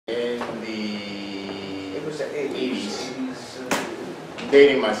was it, 80s?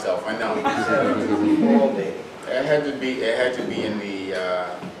 Dating myself, I know. All dating. It had to be in the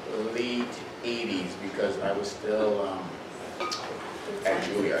late 80s because I was still at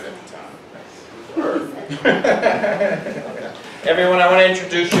Juilliard at the time. Everyone, I want to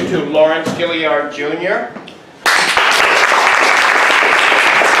introduce you to Lawrence Gilliard Jr.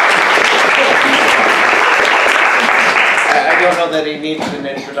 I don't know that he needs an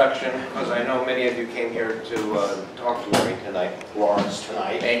introduction because I know many of you came here to talk to Larry tonight, Lawrence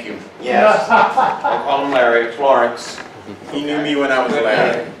tonight. Thank you. Yes, I call him Larry, it's Lawrence. He knew me when I was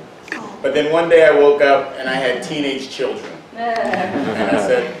Larry. But then one day I woke up and I had teenage children. And I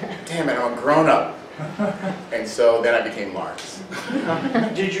said, damn it, I'm a grown up. And so then I became Lawrence.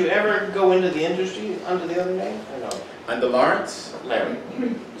 Did you ever go into the industry under the other name or no? Under Lawrence? Larry.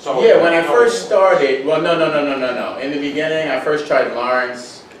 So yeah, when I first started, well, no. In the beginning, I first tried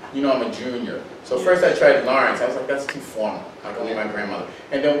Lawrence. You know, I'm a junior. So first I tried Lawrence. I was like, that's too formal. I can leave my grandmother.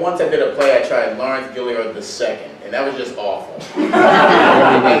 And then once I did a play, I tried Lawrence Gilliard II. And that was just awful. And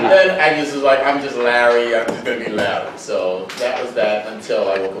then I just was like, I'm just Larry. I'm just going to be Larry. So that was that until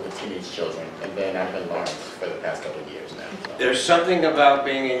I woke up with teenage children. And then I've been Lawrence for the past couple of years now. So. There's something about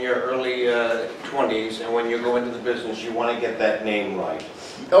being in your early 20s, and when you go into the business, you want to get that name right.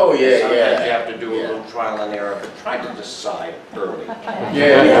 Oh, yeah, sometimes yeah. you have to do a little trial and error, but try to decide early.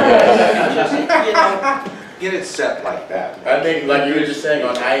 Yeah. Just, get it set like that. I think, like you were just saying,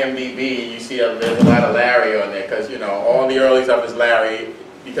 on IMDb, you see there's a lot of Larry on there, because, all the early stuff is Larry,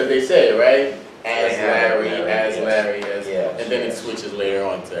 because they say, right? As Larry, and then it switches later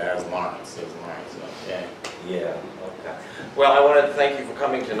on to as Lawrence. So, yeah. Yeah, okay. Well, I want to thank you for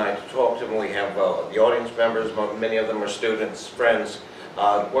coming tonight to talk to them. We have the audience members, many of them are students, friends.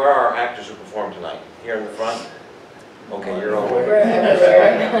 Where are our actors who performed tonight? Here in the front? Okay, you're over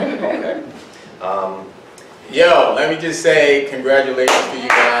there. Okay. Yo, let me just say congratulations to you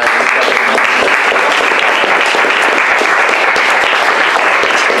guys.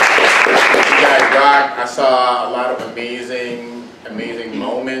 You guys rock. I saw a lot of amazing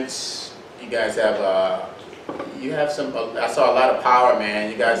moments. You guys have I saw a lot of power, man.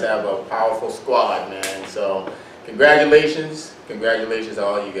 You guys have a powerful squad, man. So congratulations to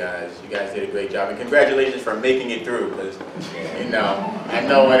all you guys. You guys did a great job, and congratulations for making it through, because I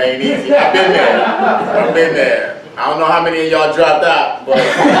know it ain't easy. I've been there. I don't know how many of y'all dropped out, but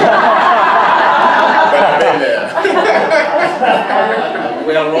I've been there.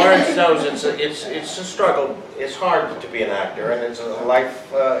 Well, Lawrence knows it's a struggle. It's hard to be an actor, and it's a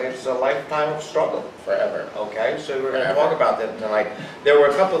lifetime of struggle. Forever. Okay, so we're going to talk about that tonight. There were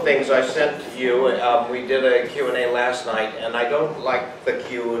a couple of things I sent you. We did a Q&A last night, and I don't like the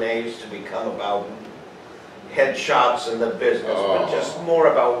Q&As to become about headshots in the business, but just more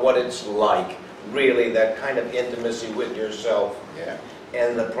about what it's like, really, that kind of intimacy with yourself,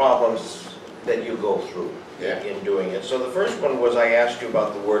 and the problems that you go through in doing it. So the first one was, I asked you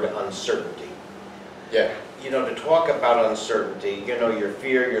about the word uncertainty. Yeah. To talk about uncertainty, your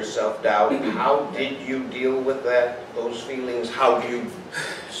fear, your self-doubt, how did you deal with those feelings? How do you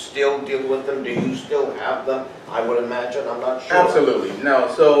still deal with them? Do you still have them? I would imagine, I'm not sure. Absolutely, no,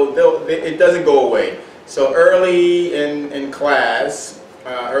 so it doesn't go away. So early in class,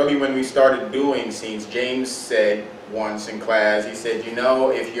 early when we started doing scenes, James said once in class, he said,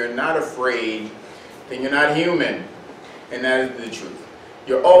 if you're not afraid, then you're not human. And that is the truth.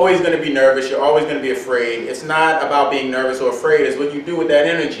 You're always going to be nervous, you're always going to be afraid. It's not about being nervous or afraid, it's what you do with that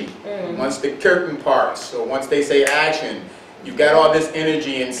energy. Once the curtain parts, or once they say action, you've got all this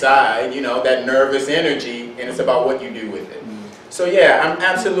energy inside, that nervous energy, and it's about what you do with it. So yeah, I'm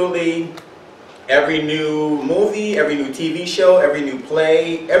absolutely, every new movie, every new TV show, every new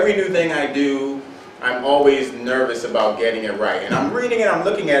play, every new thing I do, I'm always nervous about getting it right. And I'm reading it, I'm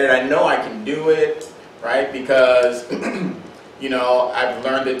looking at it, I know I can do it, right? Because I've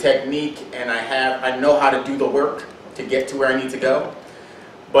learned the technique, and I know how to do the work to get to where I need to go.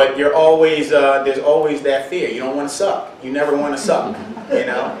 But you're always, there's always that fear. You don't want to suck. You never want to suck,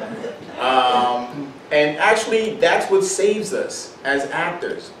 And actually, that's what saves us as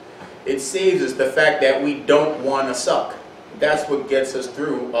actors. It saves us, the fact that we don't want to suck. That's what gets us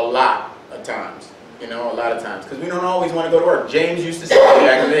through a lot of times. A lot of times. Because we don't always want to go to work. James used to say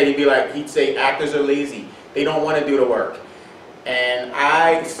back in the day, he'd say, actors are lazy. They don't want to do the work. And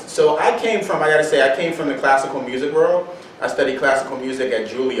I came from the classical music world. I studied classical music at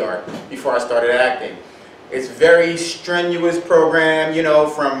Juilliard before I started acting. It's a very strenuous program,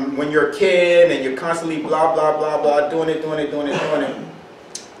 from when you're a kid and you're constantly blah, blah, blah, blah, doing it.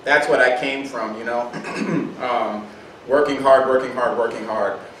 That's what I came from, working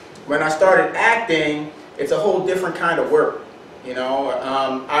hard. When I started acting, it's a whole different kind of work. You know,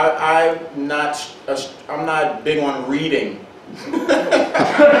 I'm not big on reading,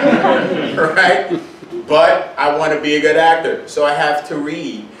 right? But I want to be a good actor, so I have to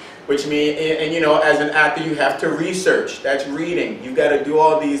read, which means, and you know, as an actor, you have to research. That's reading. You've got to do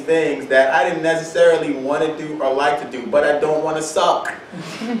all these things that I didn't necessarily want to do or like to do, but I don't want to suck,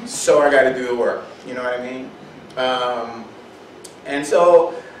 so I got to do the work. You know what I mean? And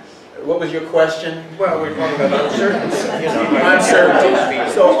so, what was your question? Well, we're talking about uncertainty, you know.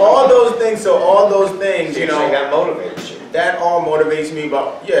 Uncertainty. So all those things, you know, that motivates you. that all motivates me.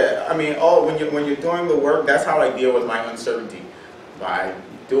 But yeah, I mean, when you're doing the work, that's how I deal with my uncertainty, by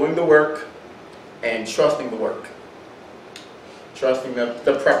doing the work and trusting the work, trusting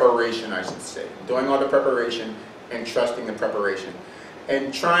the preparation, I should say, doing all the preparation and trusting the preparation,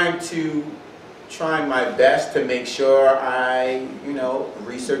 and trying my best to make sure I, you know,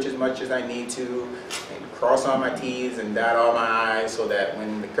 research as much as I need to, and cross all my T's and dot all my I's, so that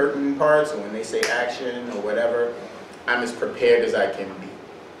when the curtain parts or when they say action or whatever, I'm as prepared as I can be.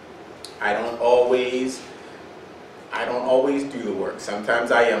 I don't always do the work.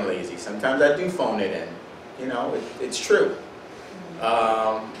 Sometimes I am lazy. Sometimes I do phone it in. You know, it's true.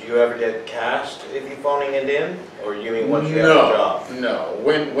 Do you ever get cast if you're phoning it in? Or you mean once you have a job? No.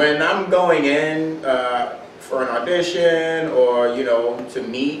 When I'm going in for an audition, or, you know, to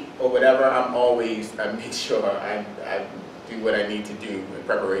meet or whatever, I make sure I do what I need to do in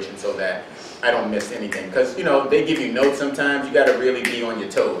preparation so that I don't miss anything. Because, you know, they give you notes sometimes. You got to really be on your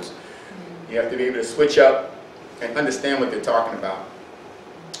toes. You have to be able to switch up and understand what they're talking about.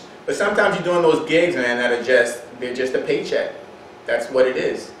 But sometimes you're doing those gigs, man, they're just a paycheck. That's what it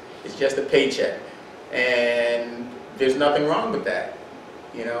is. It's just a paycheck. And there's nothing wrong with that,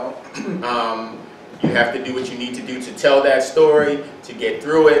 you know. You have to do what you need to do to tell that story, to get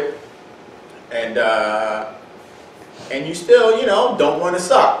through it, and you still, you know, don't want to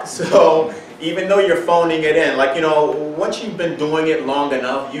suck. So even though you're phoning it in, like, you know, once you've been doing it long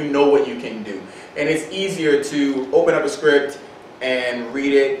enough, you know what you can do. And it's easier to open up a script and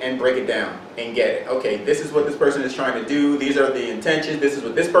read it and break it down and get it. Okay, this is what this person is trying to do. These are the intentions. This is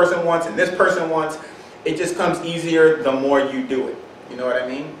what this person wants and this person wants. It just comes easier the more you do it. You know what I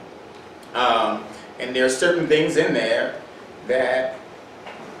mean? And there are certain things in there that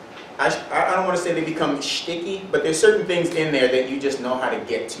I don't want to say they become sticky, but there's certain things in there that you just know how to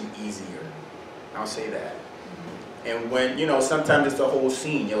get to easier. I'll say that. And when, you know, sometimes it's the whole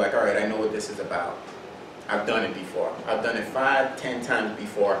scene. You're like, all right, I know what this is about. I've done it before. I've done it 5, 10 times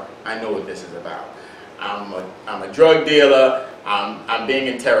before. I know what this is about. I'm a drug dealer. I'm being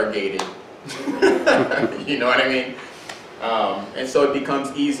interrogated. You know what I mean? And so it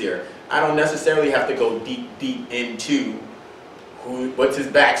becomes easier. I don't necessarily have to go deep into what's his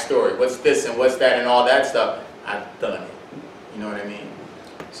backstory, what's this and what's that and all that stuff. I've done it. You know what I mean?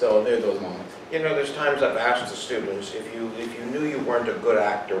 So there are those moments. You know, there's times I've asked the students, if you knew you weren't a good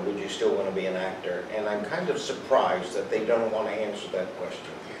actor, would you still want to be an actor? And I'm kind of surprised that they don't want to answer that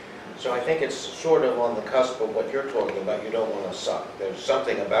question. So I think it's sort of on the cusp of what you're talking about. You don't want to suck. There's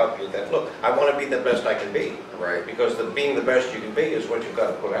something about you that, look, I want to be the best I can be. Right. Because being the best you can be is what you've got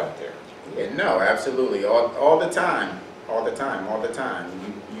to put out there. Yeah, no, absolutely. All the time. All the time. All the time.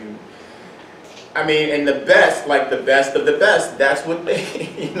 I mean, and the best, like the best of the best, that's what they,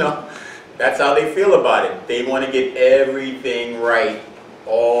 you know, that's how they feel about it. They want to get everything right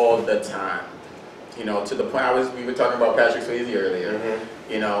all the time. You know, to the point, we were talking about Patrick Swayze earlier.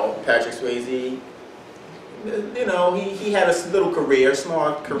 Mm-hmm. You know, Patrick Swayze, you know, he had a little career,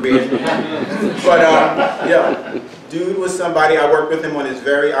 small career. But, yeah, dude was somebody, I worked with him on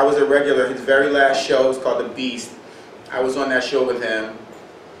I was a regular, his very last show was called The Beast. I was on that show with him.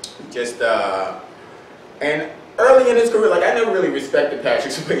 And early in his career, like, I never really respected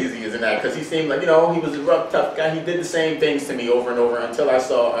Patrick Swayze as an actor, because he seemed like, you know, he was a rough, tough guy. He did the same things to me over and over until I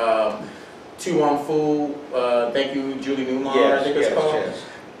saw Tu Wong Fu, Thank You, Julie Newmar, yes, I think it's called. Yes.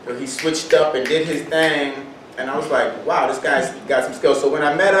 So he switched up and did his thing, and I was like, wow, this guy's got some skills. So when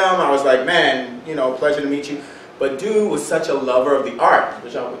I met him, I was like, man, you know, pleasure to meet you. But dude was such a lover of the art,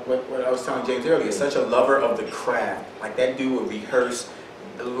 which what I was telling James earlier, such a lover of the craft. Like, that dude would rehearse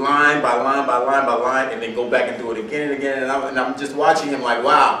line by line by line by line, and then go back and do it again and again. And I'm just watching him like,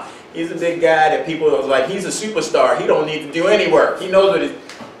 wow, he's a big guy that people was like, he's a superstar. He don't need to do any work. He knows what it is.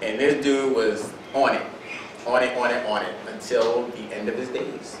 And this dude was on it, until the end of his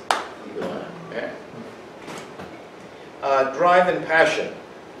days. Yeah. Drive and passion,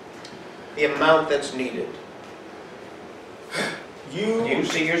 the amount that's needed. Do you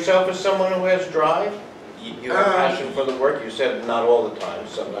see yourself as someone who has drive? You have passion for the work. You said not all the time.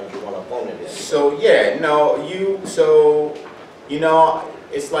 Sometimes you want to phone it in. So yeah, no, you know,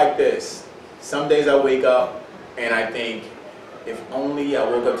 it's like this. Some days I wake up and I think, if only I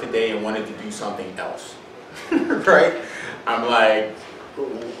woke up today and wanted to do something else, right? I'm like,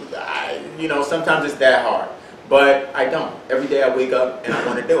 you know, sometimes it's that hard, but I don't. Every day I wake up and I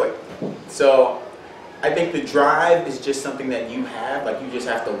want to do it. So I think the drive is just something that you have, like you just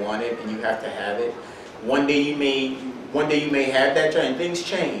have to want it and you have to have it. One day you may have that drive, and things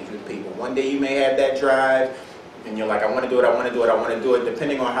change with people. One day you may have that drive and you're like, I want to do it, I want to do it, I want to do it,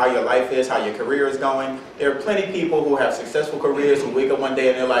 depending on how your life is, how your career is going. There are plenty of people who have successful careers who wake up one day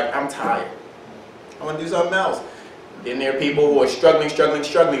and they're like, I'm tired, I want to do something else. Then there are people who are struggling.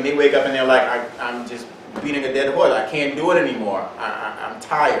 They wake up and they're like, I'm just beating a dead horse. I can't do it anymore. I'm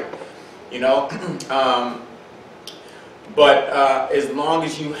tired, you know. But as long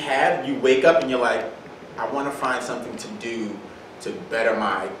as you wake up and you're like, I want to find something to do to better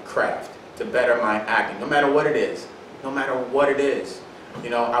my craft, to better my acting, no matter what it is. No matter what it is. You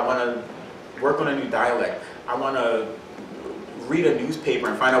know, I want to work on a new dialect. I want to read a newspaper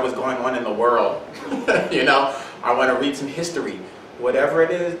and find out what's going on in the world. You know, I want to read some history. Whatever it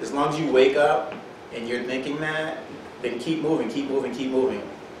is, as long as you wake up and you're thinking that, then keep moving, keep moving, keep moving.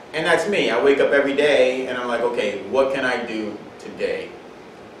 And that's me. I wake up every day and I'm like, okay, what can I do today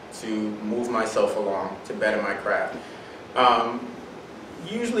to move myself along, to better my craft?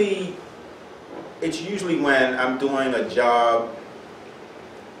 It's usually when I'm doing a job,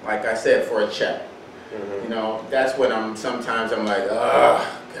 like I said, for a check. You know, that's when sometimes I'm like, oh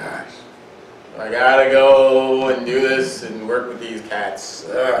gosh, I gotta go and do this and work with these cats.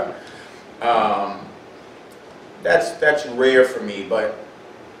 That's rare for me, but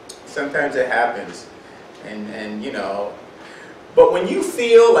sometimes it happens. And you know, but when you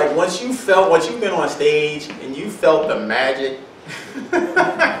feel like once you've been on stage and you felt the magic,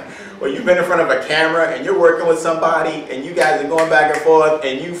 or you've been in front of a camera and you're working with somebody and you guys are going back and forth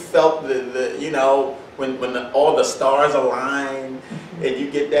and you felt the you know, when all the stars align and you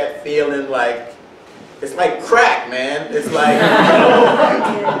get that feeling, like it's like crack, man. It's like,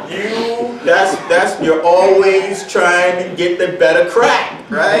 you know, you're always trying to get the better crack,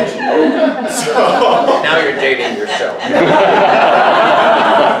 right? So now you're dating yourself.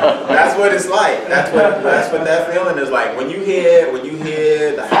 That's what it's like. That's what that feeling is like. When you hear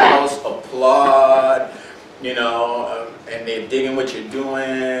the house applaud, you know, and they're digging what you're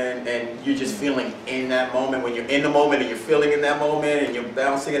doing, and you're just feeling in that moment. When you're in the moment and you're feeling in that moment and you're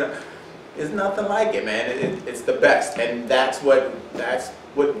bouncing it up, there's nothing like it, man. It's the best, and that's what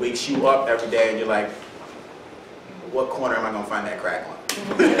wakes you up every day. And you're like, what corner am I gonna find that crack on?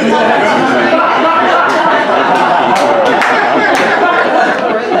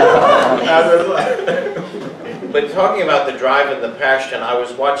 But talking about the drive and the passion, I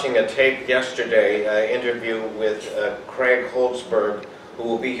was watching a tape yesterday, interview with Craig Holzberg, who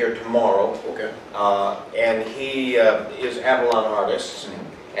will be here tomorrow. Okay. And he is Avalon Artists.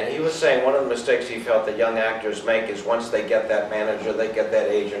 And he was saying one of the mistakes he felt that young actors make is once they get that manager, they get that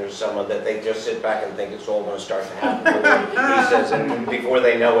agent or someone, that they just sit back and think it's all going to start to happen. He says, and before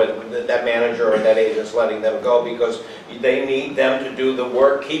they know it, that manager or that agent's letting them go, because they need them to do the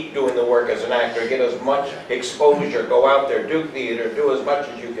work, keep doing the work as an actor, get as much exposure, go out there, do theater, do as much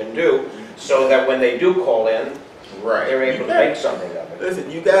as you can do, so that when they do call in, right, they're able to make something of it.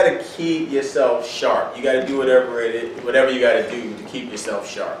 Listen, you got to keep yourself sharp. You got to do whatever you got to do to keep yourself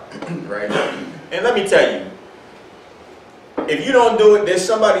sharp, right? And let me tell you, if you don't do it, there's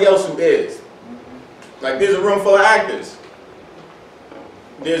somebody else who is. Like, there's a room full of actors.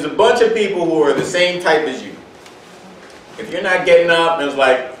 There's a bunch of people who are the same type as you. If you're not getting up and it's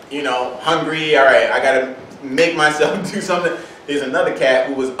like, you know, hungry, all right, I got to make myself do something. There's another cat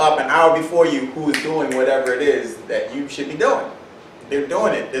who was up an hour before you who is doing whatever it is that you should be doing. They're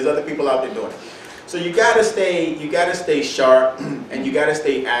doing it. There's other people out there doing it. So you gotta stay sharp and you gotta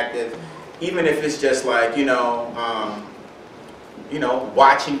stay active, even if it's just like, you know,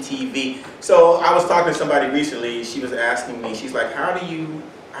 watching TV. So I was talking to somebody recently. She was asking me. She's like, "How do you?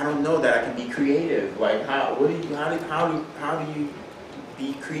 I don't know that I can be creative. Like, how do you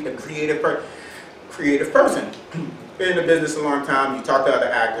be a creative person?" Been in the business a long time. You talk to other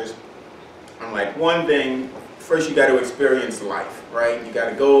actors. I'm like, one thing. First, you got to experience life, right? You got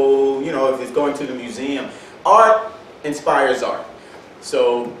to go, you know, if it's going to the museum. Art inspires art.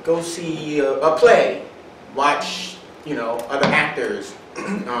 So go see a play, watch, you know, other actors,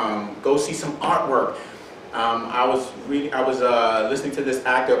 go see some artwork. I was listening to this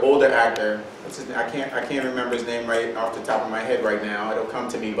actor, older actor. What's his name? I can't remember his name right off the top of my head right now. It'll come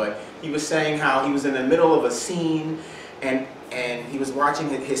to me. But he was saying how he was in the middle of a scene, and he was watching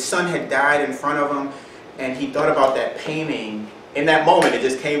his son had died in front of him, and he thought about that painting. In that moment, it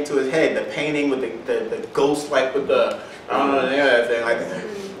just came to his head. The painting with the ghost, like with the that thing, like,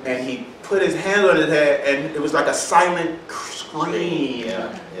 and he put his hand on his head, and it was like a silent scream,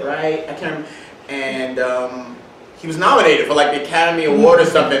 right? I can't remember. And he was nominated for like the Academy Award or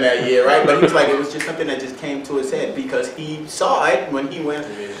something that year, right? But he was like, it was just something that just came to his head because he saw it when he went to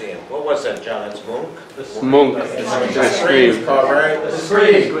the museum. What was that, John? It's Monk? Monk. The Scream is called, right? The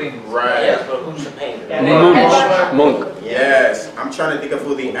Scream. Right. Yes, but who's the painter? Monk. Yes. I'm trying to think of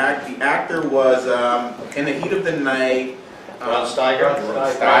who the actor was. In the Heat of the Night. Ron Steiger?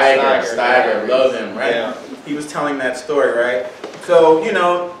 Steiger. Love him, right? Yeah. He was telling that story, right? So, you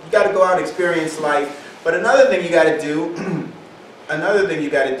know, you got to go out and experience life. But another thing you got to do,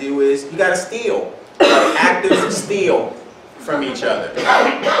 is you got to steal. Actors steal from each other.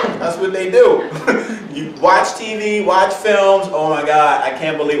 That's what they do. You watch TV, watch films. Oh my God, I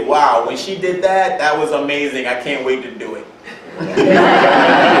can't believe, wow, when she did that, that was amazing. I can't wait to do it. Right?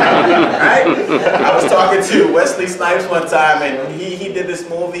 I was talking to Wesley Snipes one time, and he did this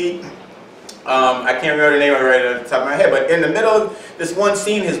movie. I can't remember the name of it right off the top of my head, but in the middle of this one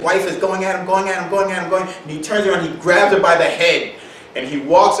scene, his wife is going at him, and he turns around, he grabs her by the head, and he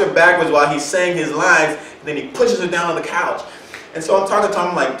walks her backwards while he's saying his lines, and then he pushes her down on the couch. And so I'm talking to him,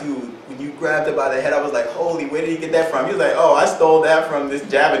 I'm like, dude, when you grabbed her by the head, I was like, holy, where did you get that from? He was like, oh, I stole that from this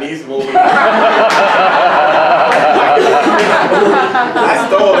Japanese movie. I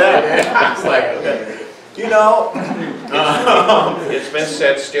stole that, man. I was like, okay. You know, it's been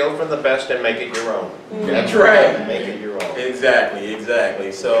said, steal from the best and make it your own. That's right. Make it your own.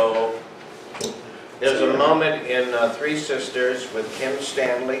 Exactly. So, there's a moment in Three Sisters with Kim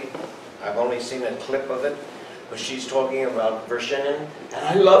Stanley. I've only seen a clip of it, but she's talking about Vershinin, and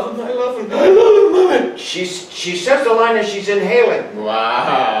I love him. She says the line as she's inhaling.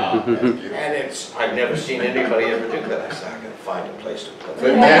 wow. And I've never seen anybody ever do that. I said, I gotta find a place to put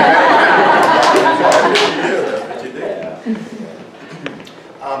it.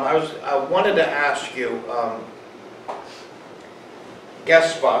 I wanted to ask you,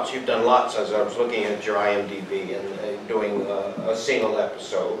 guest spots, you've done lots as I was looking at your IMDb and doing a single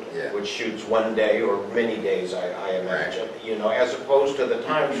episode, which shoots one day or many days, I imagine, right. You know, as opposed to the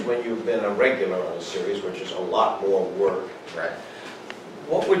times when you've been a regular on a series, which is a lot more work. Right.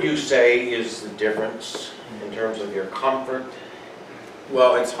 What would you say is the difference in terms of your comfort?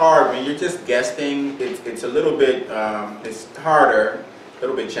 Well, it's hard when you're just guesting. It's a little bit, it's harder, a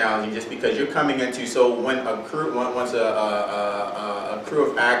little bit challenging, just because you're coming into. So when a crew, once a crew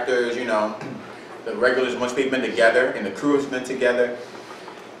of actors, you know, the regulars, once they've been together and the crew has been together,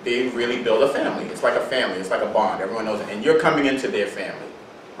 they really build a family. It's like a family. It's like a bond. Everyone knows it, and you're coming into their family,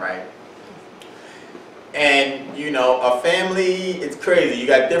 right? And, you know, a family, it's crazy. You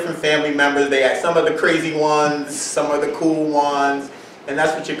got different family members. They got some of the crazy ones, some of the cool ones, and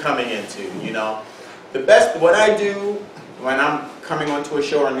that's what you're coming into, you know. What I do when I'm coming onto a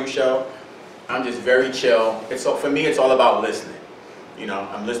show or a new show, I'm just very chill. For me, it's all about listening. You know,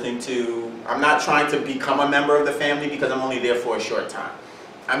 I'm not trying to become a member of the family because I'm only there for a short time.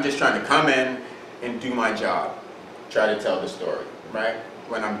 I'm just trying to come in and do my job, try to tell the story, right?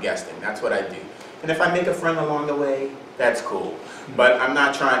 When I'm guesting, that's what I do. And if I make a friend along the way, that's cool. But I'm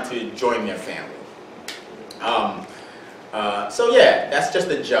not trying to join their family. So yeah, that's just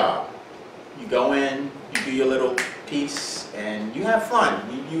a job. You go in, you do your little piece, and you have fun.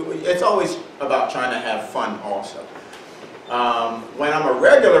 It's always about trying to have fun also. When I'm a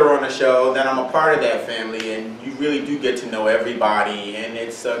regular on the show, then I'm a part of that family, and you really do get to know everybody, and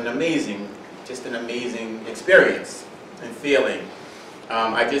it's just an amazing experience and feeling.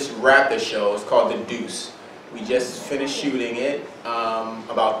 I just wrapped the show. It's called The Deuce. We just finished shooting it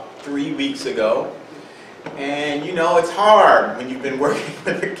about 3 weeks ago. And, you know, it's hard when you've been working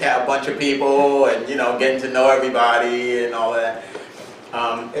with a bunch of people and, you know, getting to know everybody and all that.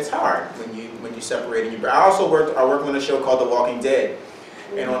 It's hard when you separate. I work on a show called The Walking Dead.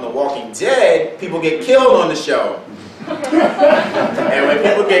 And on The Walking Dead, people get killed on the show. And when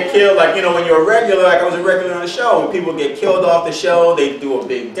people get killed, like, you know, when you're a regular, like I was a regular on the show, when people get killed off the show, they do a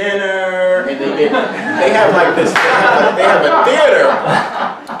big dinner, and they have like this, they have a theater,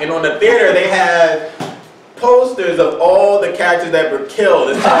 and on the theater they have posters of all the characters that were killed.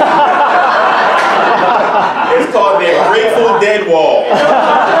 It's called the Grateful Dead Wall.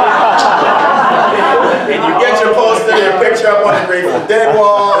 And you get your poster, your picture put you up on the Grateful Dead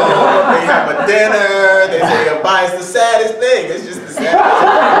wall. They have a dinner. They say a buy is the saddest thing. It's just the saddest thing.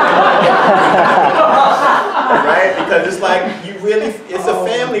 Right? Because it's like you really, it's a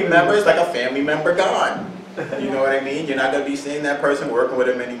family member. It's like a family member gone. You know what I mean? You're not going to be seeing that person, working with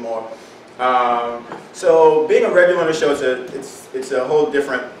them anymore. So being a regular on the show, it's a whole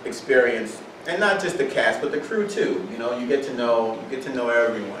different experience. And not just the cast, but the crew too. You know, you get to know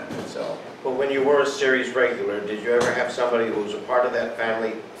everyone. So. But when you were a series regular, did you ever have somebody who was a part of that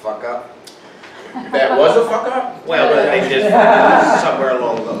family fuck up? That was a fuck up? Well, they just somewhere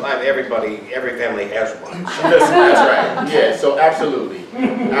along the line. Every family has one. So. Listen, that's right. Yeah. So absolutely,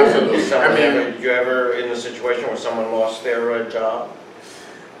 absolutely. Did you ever in a situation where someone lost their job?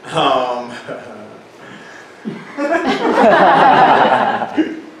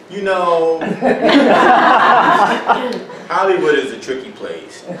 You know, Hollywood is a tricky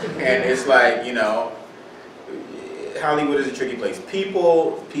place, and it's like, you know, Hollywood is a tricky place.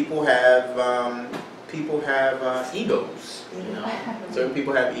 People have egos. You know, certain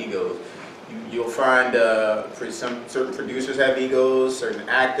people have egos. You'll find certain producers have egos, certain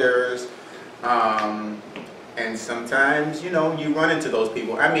actors. And sometimes, you know, you run into those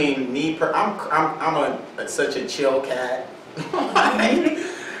people. I mean, I'm such a chill cat.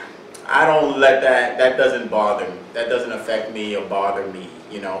 I don't let that doesn't bother me. That doesn't affect me or bother me,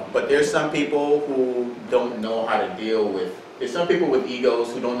 you know. But there's some people who don't know how to deal with. There's some people with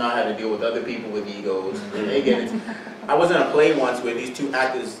egos who don't know how to deal with other people with egos. And they get into. I was in a play once where these two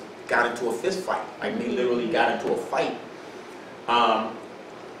actors got into a fist fight. Like they literally got into a fight.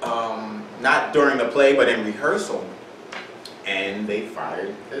 Not during the play, but in rehearsal. And they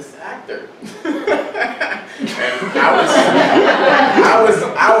fired this actor. And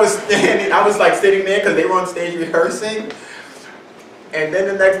I was like sitting there because they were on stage rehearsing. And then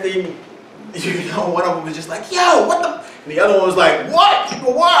the next thing, you know, one of them was just like, yo, what the? And the other one was like, what?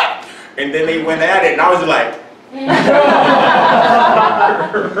 What? And then they went at it, and I was just like,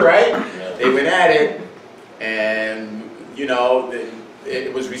 right? They went at it, and, you know,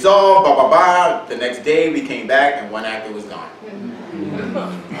 it was resolved, blah, blah, blah. The next day we came back and one actor was gone.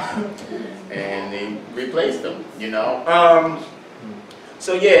 And they replaced them, you know.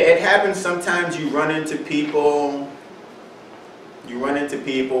 So yeah, it happens sometimes. You run into people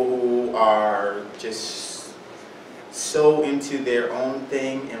who are just so into their own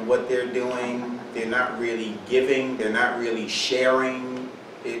thing and what they're doing. They're not really giving, they're not really sharing.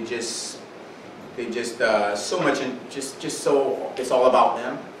 They just so much, so it's all about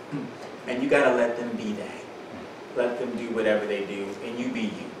them, and you gotta let them be that. Let them do whatever they do, and you be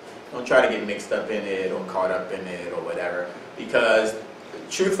you. Don't try to get mixed up in it or caught up in it or whatever, because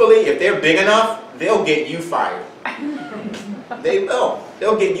truthfully, if they're big enough, they'll get you fired. They will.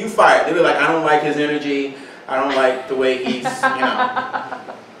 They'll get you fired. They'll be like, I don't like his energy. I don't like the way he's,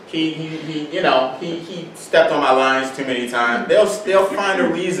 you know, he stepped on my lines too many times. They'll find a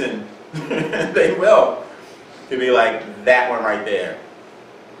reason. They will. To be like, that one right there.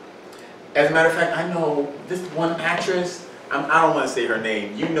 As a matter of fact, I know this one actress, I don't want to say her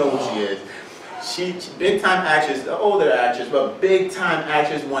name, you know who she is. She's big time actress, the older actress, but big time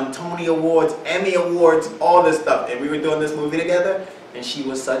actress, won Tony Awards, Emmy Awards, all this stuff. And we were doing this movie together, and she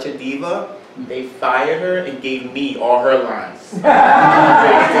was such a diva. They fired her and gave me all her lines. They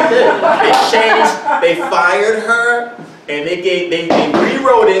changed, they fired her, and they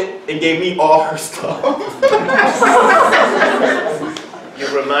rewrote it and gave me all her stuff. You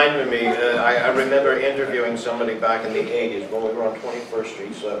reminded me, I remember interviewing somebody back in the 80s when we were on 21st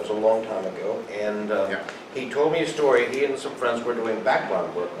Street, so that was a long time ago, and he told me a story. He and some friends were doing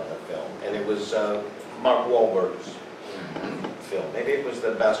background work on a film, and it was Mark Wahlberg's film. Maybe it was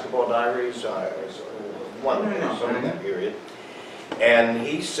the Basketball Diaries, or one of that period. And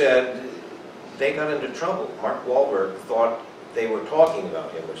he said they got into trouble. Mark Wahlberg thought they were talking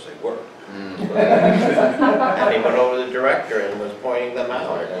about him, which they were. And he went over to the director and was pointing them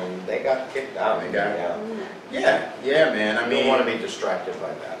out, and they got kicked out. Yeah, man. I mean, you don't want to be distracted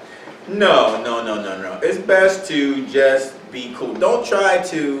by that. No. It's best to just be cool. Don't try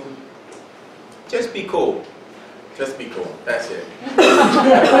to. Just be cool. Just be cool. That's it.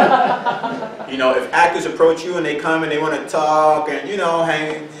 You know, if actors approach you and they come and they want to talk and, you know,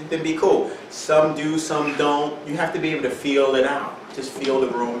 hang, then be cool. Some do, some don't. You have to be able to feel it out. Just feel the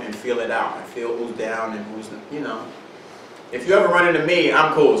room and feel it out. And feel who's down and who's, you know. If you ever run into me,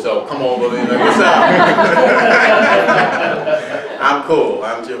 I'm cool. So come over and like, what's up? I'm cool.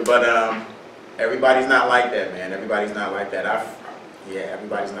 But everybody's not like that, man. Everybody's not like that.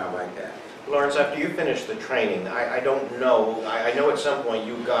 Everybody's not like that. Lawrence, after you finished the training, I don't know, I know at some point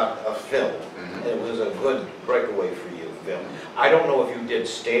you got a film. It was a good breakaway for you film. I don't know if you did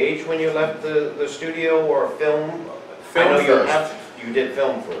stage when you left the studio or film. I know you did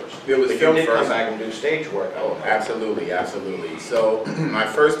film first. It was but film you did first. come back and do stage work. Oh, absolutely, absolutely. So my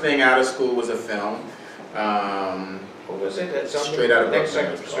first thing out of school was a film. What was it? Straight Outta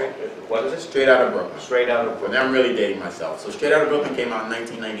Brooklyn. What is it? Straight Outta Brooklyn. Straight Outta But Brooklyn. now I'm really dating myself. So Straight Outta Brooklyn came out in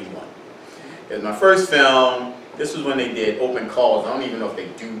 1991. It was my first film. This was when they did open calls. I don't even know if they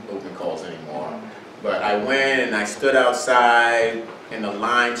do open calls anymore. But I went and I stood outside and the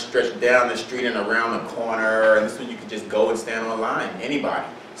line stretched down the street and around the corner. And this one you could just go and stand on line. Anybody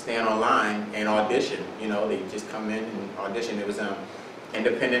stand on line and audition. You know, they just come in and audition. It was an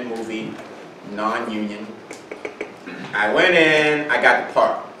independent movie, non-union. I went in, I got the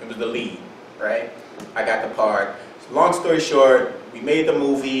part. It was the lead, right? I got the part. So long story short, we made the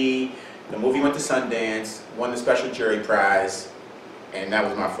movie. The movie went to Sundance, won the special jury prize, and that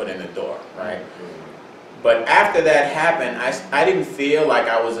was my foot in the door, right? But after that happened, I didn't feel like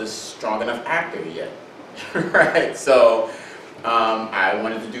I was a strong enough actor yet, right? So I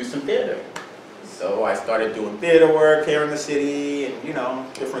wanted to do some theater. So I started doing theater work here in the city and, you know,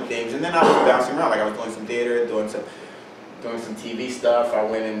 different things. And then I was bouncing around, like I was doing some theater, doing some TV stuff. I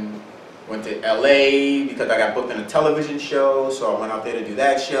went to LA because I got booked in a television show, so I went out there to do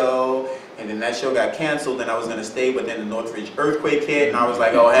that show. And then that show got canceled and I was going to stay, but then the Northridge earthquake hit and I was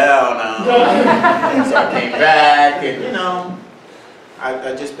like, oh hell no. So I came back and, you know,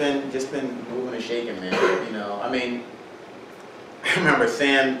 I just been moving and shaking, man. You know, I mean, I remember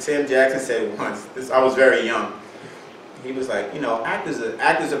Sam Jackson said once, I was very young, he was like, you know, actors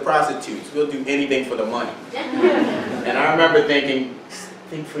are prostitutes. We'll do anything for the money. And I remember thinking,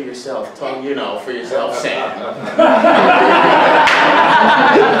 think for yourself. Talk, you know, for yourself, Sam.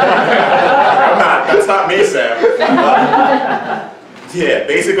 That's not me, Sam. Yeah,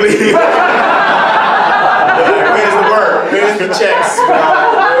 basically. Where's the word? Where's the checks?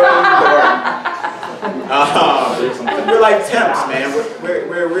 We're like temps, man.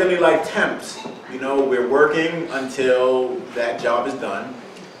 We're really like temps. You know, we're working until that job is done,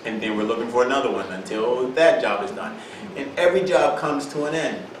 and then we're looking for another one until that job is done. And every job comes to an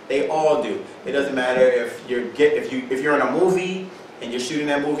end. They all do. It doesn't matter if you're in a movie and you're shooting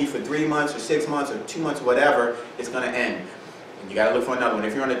that movie for 3 months or 6 months or 2 months, whatever, it's gonna end. And you gotta look for another one.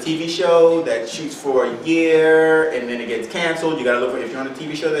 If you're on a TV show that shoots for a year and then it gets canceled, you gotta look for. If you're on a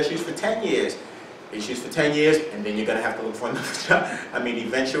TV show that shoots for 10 years, it shoots for 10 years, and then you're gonna have to look for another job. I mean,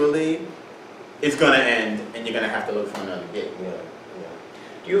 eventually, it's gonna end, and you're gonna have to look for another gig. Yeah, yeah.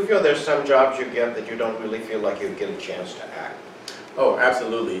 Do you feel there's some jobs you get that you don't really feel like you get a chance to act? Oh,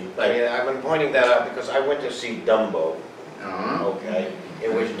 absolutely. I mean, I've been pointing that out because I went to see Dumbo, okay,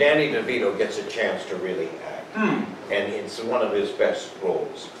 in which Danny DeVito gets a chance to really act. And it's one of his best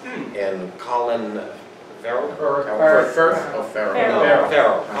roles. And Colin Farrell? Farrell.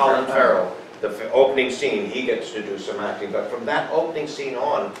 Colin Farrell. The opening scene, he gets to do some acting, but from that opening scene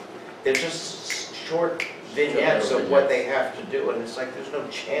on, they're just short vignettes of what they have to do, and it's like there's no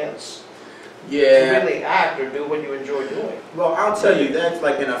chance to really act or do what you enjoy doing. Well, I'll tell you, that's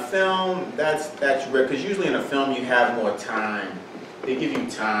like in a film, that's rare, because usually in a film you have more time. They give you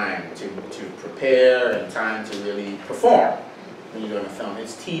time to prepare and time to really perform when you're doing a film.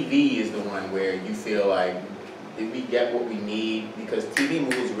 It's TV is the one where you feel like, did we get what we need? Because TV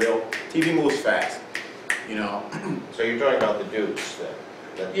moves fast, you know. So you're talking about the Deuce then?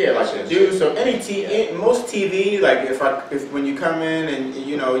 Yeah, like the Deuce or any TV, most TV, like if when you come in and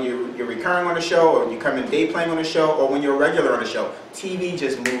you know you're recurring on a show, or you come in day playing on a show, or when you're regular on a show, TV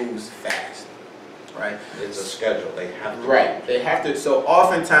just moves fast, right? It's a schedule, they have to. Right, they have to, so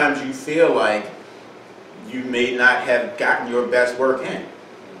oftentimes you feel like you may not have gotten your best work in,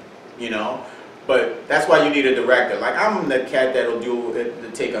 you know? But that's why you need a director. Like I'm the cat that'll do it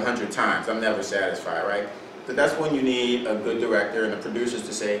to take 100 times. I'm never satisfied, right? So that's when you need a good director and the producers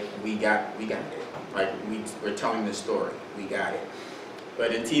to say, we got it. Like we're telling this story, we got it.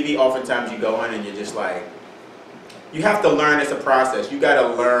 But in TV, oftentimes you go in and you're just like, you have to learn. It's a process. You got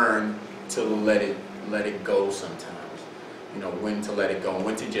to learn to let it go sometimes. You know, when to let it go and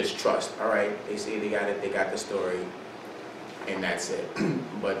when to just trust. All right, they say they got it. They got the story. And that's it.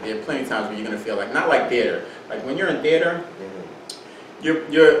 But there are plenty of times where you're gonna feel like, not like theater. Like when you're in theater,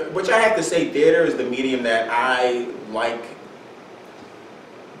 which I have to say, theater is the medium that I like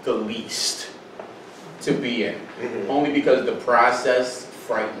the least to be in. Only because the process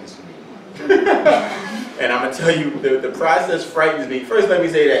frightens me. And I'm gonna tell you, the process frightens me. First, let me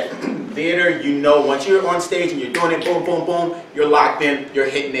say that theater, you know, once you're on stage and you're doing it, boom, boom, boom, you're locked in, you're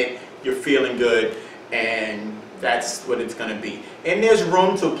hitting it, you're feeling good, and That's what it's gonna be. And there's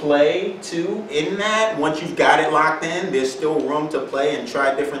room to play too in that. Once you've got it locked in, there's still room to play and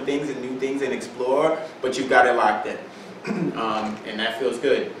try different things and new things and explore, but you've got it locked in. And that feels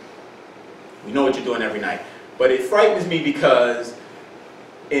good. You know what you're doing every night. But it frightens me because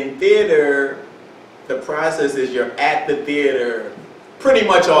in theater, the process is you're at the theater pretty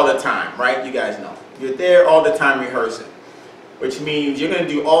much all the time, right? You guys know. You're there all the time rehearsing, which means you're going to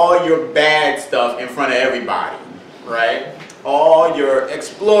do all your bad stuff in front of everybody, right? All your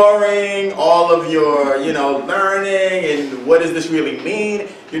exploring, all of your, you know, learning, and what does this really mean?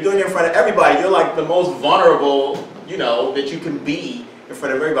 You're doing it in front of everybody. You're like the most vulnerable, you know, that you can be in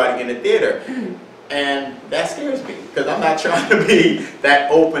front of everybody in the theater. And that scares me, because I'm not trying to be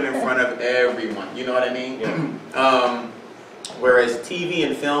that open in front of everyone. You know what I mean? Yeah. Whereas TV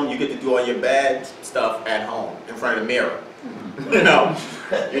and film, you get to do all your bad stuff at home, in front of the mirror. You know,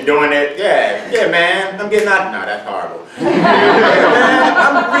 you're doing it, yeah, man, I'm getting out. No, that's horrible. Man,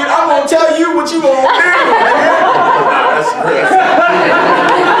 I'm gonna tell you what you gonna do, man. No, that's great.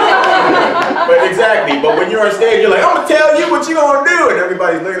 But exactly, but when you're on stage, you're like, I'm gonna tell you what you gonna do, and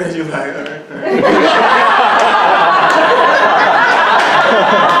everybody's looking at you like, all right.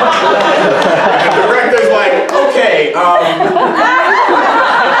 The director's like, okay,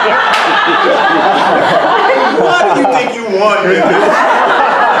 what do you think you want with this?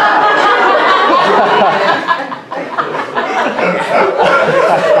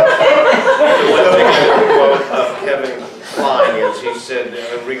 Of Kevin Kline is, he said,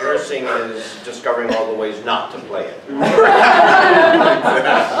 rehearsing is discovering all the ways not to play it.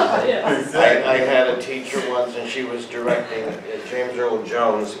 I had a teacher once, and she was directing James Earl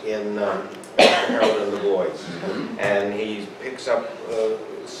Jones in Harold and the Boys, and he picks up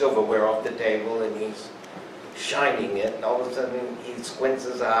silverware off the table, and he's shining it, and all of a sudden he squints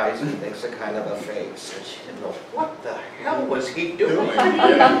his eyes and makes a kind of a face, and she didn't know what the hell was he doing. He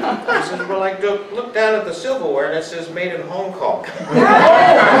says, well, I look down at the silverware and it says made in Hong Kong.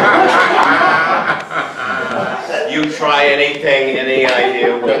 You try anything, any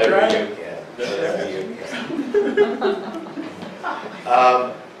idea, whatever you can. Whatever you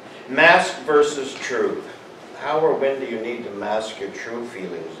can. Mask versus truth. How or when do you need to mask your true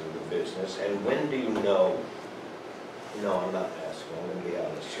feelings in the business, and when do you know, no, I'm not masking, I'm going to be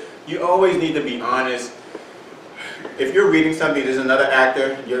honest here? You always need to be honest. If you're reading something, there's another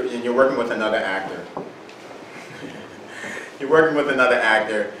actor, and you're working with another actor. You're working with another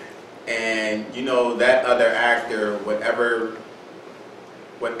actor, and you know that other actor, whatever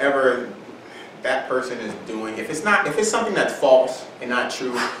that person is doing, if it's something that's false and not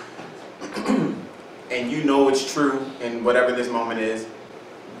true, and you know it's true in whatever this moment is,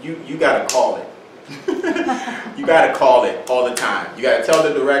 you gotta call it. You gotta call it all the time. You gotta tell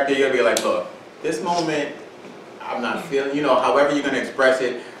the director, you gotta be like, look, this moment, I'm not feeling, you know, however you're gonna express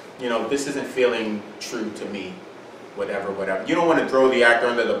it, you know, this isn't feeling true to me, whatever. You don't want to throw the actor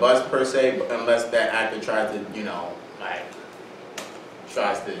under the bus per se, but unless that actor tries to, you know, like,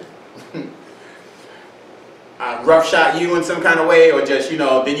 tries to rough shot you in some kind of way, or just, you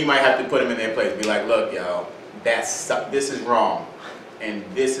know, then you might have to put them in their place. Be like, look, yo, this is wrong, and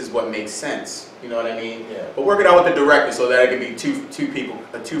this is what makes sense. You know what I mean? Yeah. But work it out with the director so that it can be two people,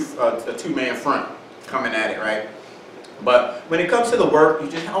 a two-man front coming at it, right? But when it comes to the work, you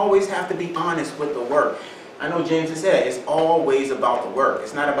just always have to be honest with the work. I know James has said, it's always about the work.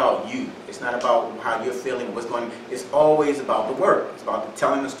 It's not about you. It's not about how you're feeling, what's going on. It's always about the work. It's about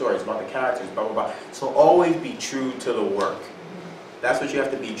telling the story. It's about the characters, blah, blah, blah. So always be true to the work. That's what you have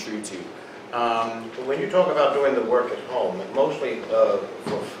to be true to. When you talk about doing the work at home, mostly for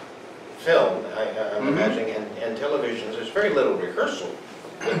film, I'm imagining, and television, there's very little rehearsal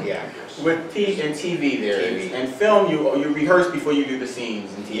with the actors. With TV there is. And film, you rehearse before you do the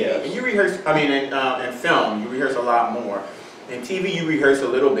scenes in TV. Yes. And you rehearse, I mean, in film, you rehearse a lot more. In TV, you rehearse a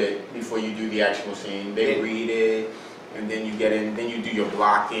little bit before you do the actual scene. They read it, and then you get in, then you do your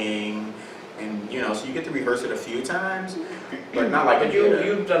blocking, and you know, so you get to rehearse it a few times, but not like but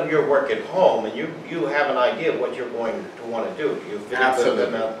you've done your work at home, and you have an idea of what you're going to want to do.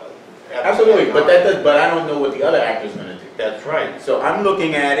 Absolutely, but I don't know what the other actor's going to do. That's right. So I'm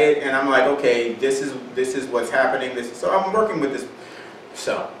looking at it, and I'm like, okay, this is what's happening. So I'm working with this.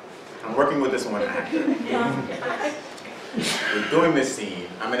 So I'm working with this one actor. We're doing this scene.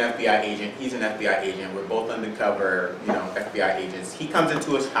 I'm an FBI agent. He's an FBI agent. We're both undercover, you know, FBI agents. He comes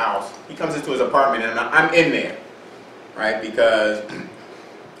into his house. He comes into his apartment, and I'm in there, right? Because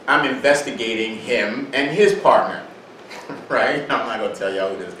I'm investigating him and his partner, right? I'm not gonna tell y'all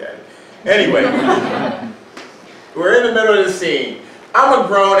who this guy is. Anyway, we're in the middle of the scene. I'm a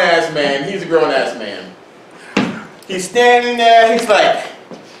grown-ass man. He's a grown-ass man. He's standing there, he's like,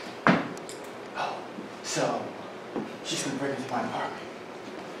 oh, so she's gonna break into my apartment.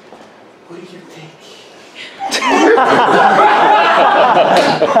 What do you think?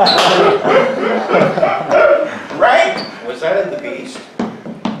 Right? Was that in the Beast?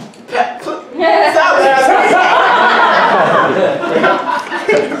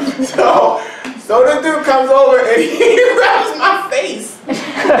 So this dude comes over and he grabs my face. So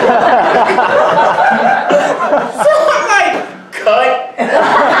I'm like, cut.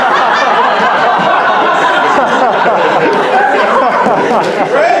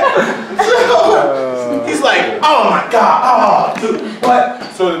 Right? So he's like, oh my God, oh dude, what?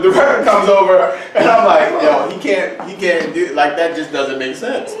 So the director comes over and I'm like, yo, he can't do like that. Just doesn't make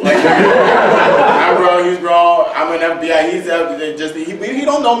sense. Like, I'm wrong, he's wrong. I'm an FBI. He's just he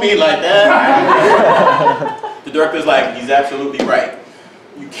don't know me like that. The director's like, he's absolutely right.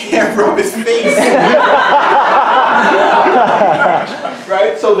 You can't rub his face.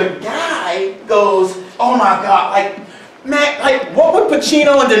 Right? So the guy goes, oh my God, like. Man, like, what would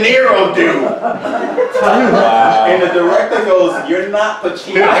Pacino and De Niro do? Wow. And the director goes, you're not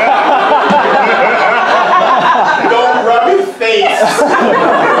Pacino. Don't rub his face.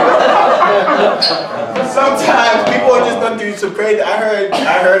 Sometimes people are just going to do some crazy. I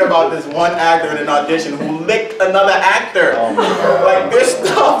heard about this one actor in an audition who licked another actor. Oh my God. Like, there's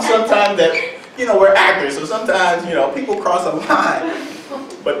stuff sometimes that, you know, we're actors, so sometimes, you know, people cross a line.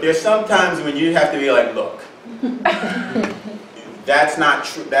 But there's sometimes when you have to be like, look, that's not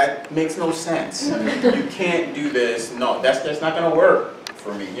true. That makes no sense. You can't do this. No, that's just not gonna work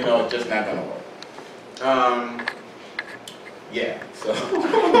for me. You know, it's just not gonna work. Yeah. So.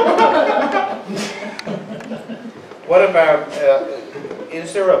 What about?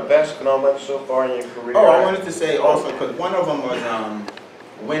 Is there a best moment so far in your career? Oh, I wanted to say also because one of them was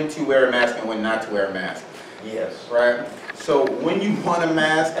when to wear a mask and when not to wear a mask. Yes. Right. So when you want a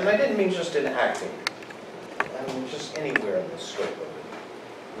mask, and I didn't mean just in acting. I mean, just anywhere in the scope of it.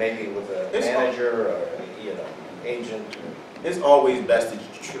 Maybe with a manager or, you know, agent. It's always best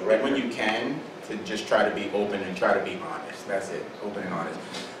to, when you can, to just try to be open and try to be honest. That's it, open and honest.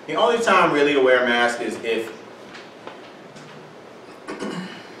 The only time really to wear a mask is if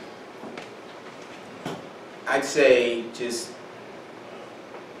I'd say just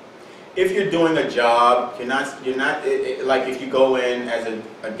if you're doing a job, you're not like if you go in as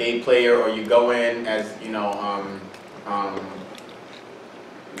a day player or you go in as, you know,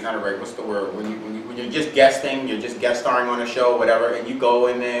 not a regular, what's the word, when you're just guesting, you're just guest starring on a show, whatever, and you go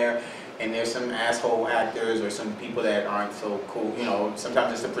in there and there's some asshole actors or some people that aren't so cool, you know,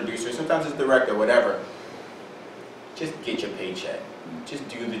 sometimes it's the producer, sometimes it's the director, whatever. Just get your paycheck. Just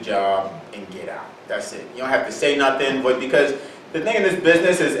do the job and get out. That's it. You don't have to say nothing, but because the thing in this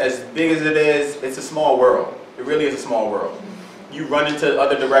business is, as big as it is, it's a small world. It really is a small world. You run into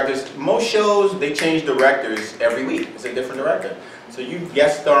other directors. Most shows, they change directors every week. It's a different director. So you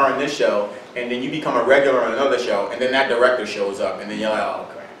guest star on this show, and then you become a regular on another show, and then that director shows up, and then you're like, oh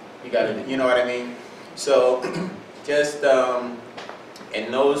crap, you gotta, you know what I mean? So just in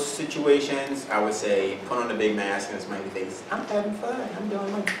those situations, I would say put on a big mask and a smiley face. I'm having fun. I'm doing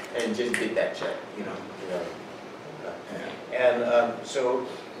my, and just get that check, you know. And so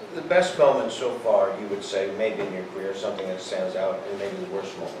the best moment so far, you would say, maybe in your career, something that stands out, and maybe the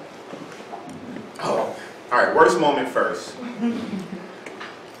worst moment. Oh, all right, worst moment first.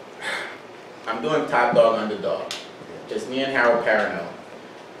 I'm doing Top Dog, Underdog. Just me and Harold Perrineau.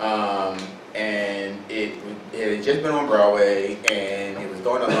 And it had just been on Broadway, and it was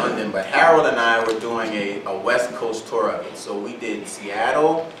going to London, but Harold and I were doing a West Coast tour of it. So we did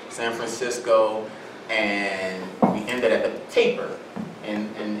Seattle, San Francisco, and we ended at the Taper in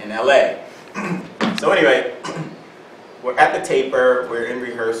LA. So anyway, we're at the Taper, we're in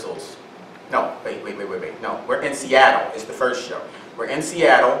rehearsals. No, wait. No, we're in Seattle, it's the first show. We're in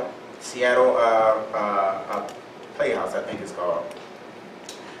Seattle Playhouse, I think it's called.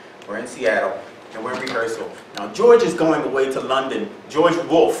 We're in Seattle, and we're in rehearsal. Now, George is going away to London. George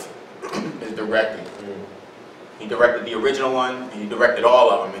Wolfe is directing. He directed the original one, and he directed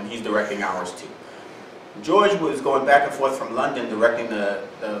all of them, and he's directing ours too. George was going back and forth from London, directing the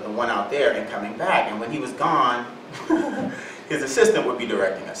one out there and coming back. And when he was gone, his assistant would be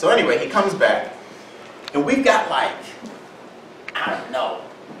directing us. So anyway, he comes back, and we've got like, I don't know,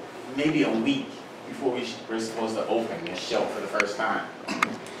 maybe a week before we're supposed to open this show for the first time.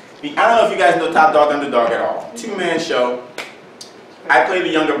 I don't know if you guys know Top Dog, Underdog at all. Two-man show. I play the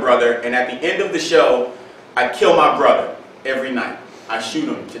younger brother, and at the end of the show, I kill my brother every night. I shoot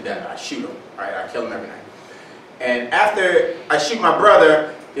him to death. I shoot him. All right, I kill him every night. And after I shoot my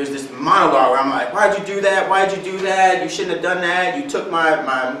brother, there's this monologue where I'm like, why'd you do that? Why'd you do that? You shouldn't have done that. You took my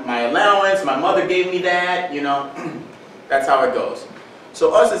allowance. My mother gave me that. You know, that's how it goes.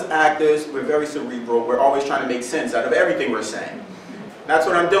 So us as actors, we're very cerebral. We're always trying to make sense out of everything we're saying. That's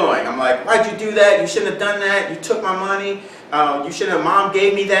what I'm doing. I'm like, why'd you do that? You shouldn't have done that. You took my money. You shouldn't have. Mom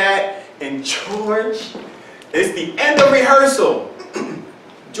gave me that. And George, it's the end of rehearsal.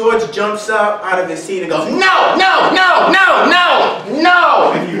 George jumps up out of his seat and goes, no, no, no, no, no,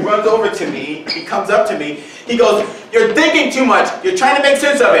 no. And he runs over to me. He comes up to me. He goes, you're thinking too much. You're trying to make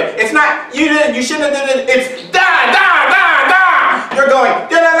sense of it. It's not, you shouldn't have done it. It's da, da, da, da. You're going,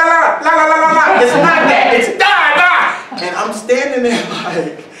 da, la, la, la, la, la, la, la. It's not that. It's da, da. And I'm standing there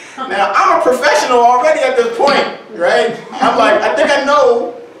like, now I'm a professional already at this point, right? I'm like, I think I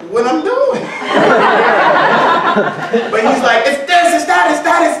know what I'm doing. But he's like, it's this, it's that, it's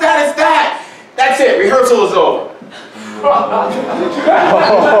that, it's that, it's that. That's it, rehearsal is over.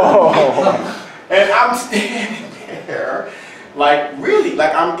 And I'm standing there, like really,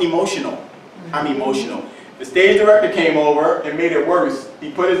 like I'm emotional. I'm emotional. The stage director came over and made it worse. He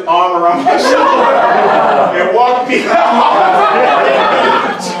put his arm around my shoulder and walked me out.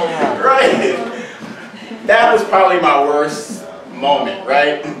 Right? That was probably my worst moment,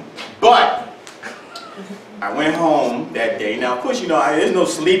 right? But I went home that day. Now, of course, you know, there's no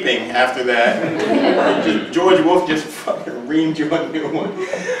sleeping after that. George Wolf just fucking reamed you a new one.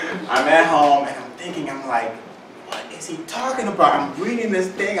 I'm at home and I'm thinking, I'm like, what is he talking about? I'm reading this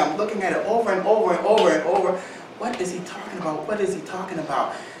thing. I'm looking at it over and over and over and over. What is he talking about? What is he talking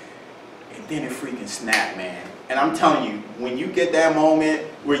about? And then it freaking snapped, man. And I'm telling you, when you get that moment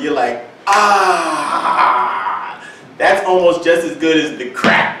where you're like, ah, that's almost just as good as the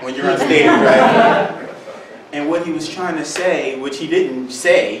crack when you're on stage, right? And what he was trying to say, which he didn't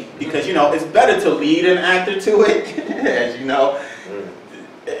say, because, you know, it's better to lead an actor to it, as you know,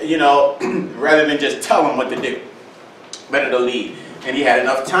 rather than just tell him what to do. Better to lead. And he had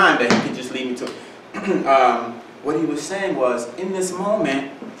enough time that he could just lead me to it. What he was saying was, in this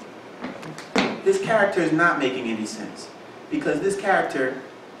moment, this character is not making any sense. Because this character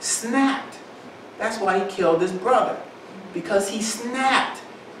snapped. That's why he killed his brother. Because he snapped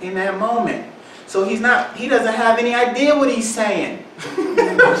in that moment. So he doesn't have any idea what he's saying.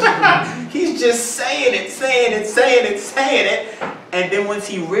 He's just saying it. And then once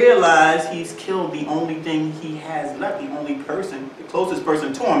he realized he's killed the only thing he has left, the only person, the closest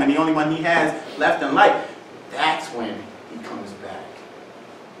person to him, and the only one he has left in life, that's when he comes back.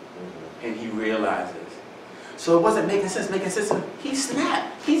 And he realizes. So it wasn't making sense. He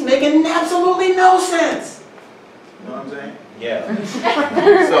snapped. He's making absolutely no sense. You know what I'm saying? Yeah.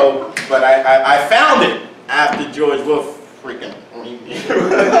 So, but I found it after George Wolf freaking.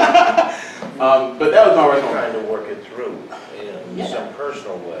 But that was my worst moment. Trying to work it through in some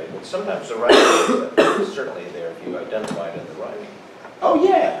personal way. But sometimes the writing is certainly there if you identify it in the writing. Oh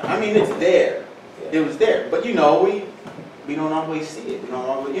yeah, I mean it's there. Yeah. It was there. But you know, we don't always see it. We don't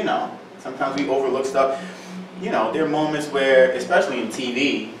always, you know, sometimes we overlook stuff. You know, there are moments where, especially in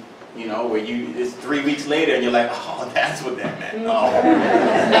TV, you know, where it's 3 weeks later and you're like, oh, that's what that meant. Oh.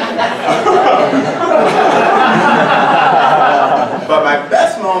 But my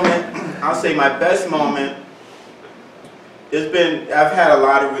best moment, I'll say my best moment, I've had a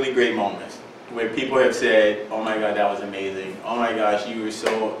lot of really great moments where people have said, oh my God, that was amazing. Oh my gosh, you were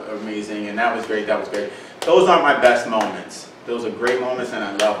so amazing, and that was great, that was great. Those aren't my best moments. Those are great moments and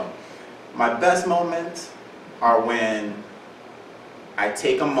I love them. My best moments are when I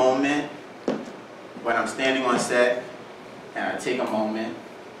take a moment when I'm standing on set, and I take a moment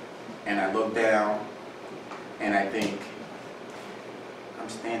and I look down and I think, I'm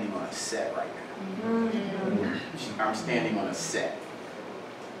standing on a set right now. I'm standing on a set.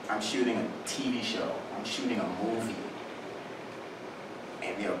 I'm shooting a TV show. I'm shooting a movie.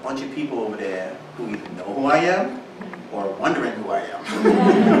 And there are a bunch of people over there who either know who I am or wondering who I am.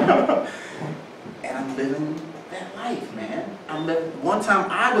 And I'm living that life, man. One time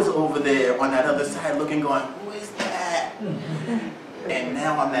I was over there on that other side looking, going, who is that? And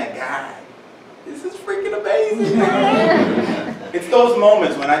now I'm that guy. This is freaking amazing, man. It's those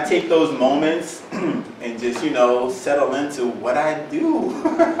moments when I take those moments and just, you know, settle into what I do.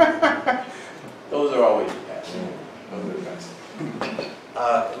 Those are always the best. Those are the best.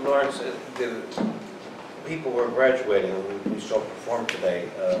 Lawrence, the people who are graduating, who saw perform today,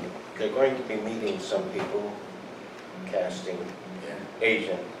 they're going to be meeting some people, casting,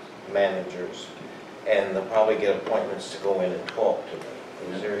 agent, managers, and they'll probably get appointments to go in and talk to them.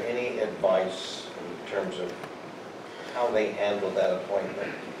 Is there any advice in terms of how they handle that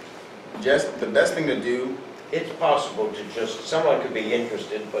appointment? Just the best thing to do it's possible to just, someone could be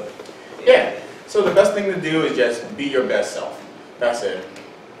interested, but. Yeah. So the best thing to do is just be your best self. That's it.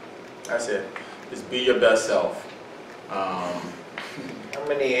 That's it. Just be your best self. How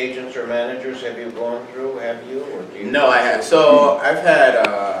many agents or managers have you gone through? Have you, or do you? No, I have. So I've had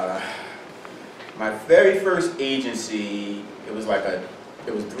my very first agency. It was like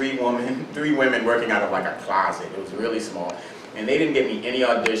it was three women working out of like a closet. It was really small, and they didn't give me any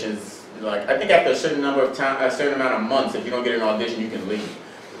auditions. Like I think after a certain number of time, a certain amount of months, if you don't get an audition, you can leave.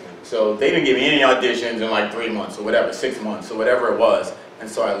 So they didn't give me any auditions in like 3 months or whatever, 6 months or whatever it was. And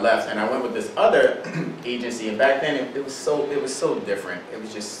so I left, and I went with this other agency. And back then, it was so different. It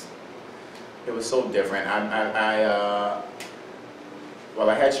was so different. Well,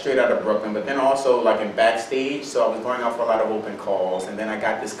 I had Straight Outta Brooklyn, but then also like in backstage. So I was going out for a lot of open calls, and then I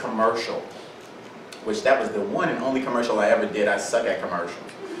got this commercial, which that was the one and only commercial I ever did. I suck at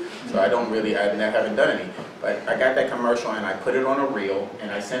commercials, so I haven't done any. But I got that commercial, and I put it on a reel,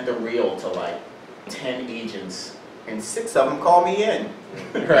 and I sent the reel to like 10 agents. And 6 of them called me in,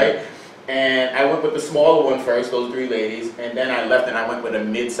 right? And I went with the smaller one first, those 3 ladies, and then I left and I went with a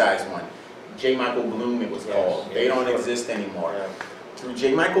mid-sized one. J. Michael Bloom, it was called. They don't exist anymore. Through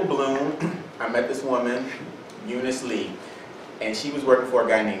J. Michael Bloom, I met this woman, Eunice Lee, and she was working for a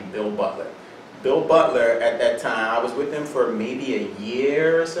guy named Bill Butler. Bill Butler, at that time, I was with him for maybe a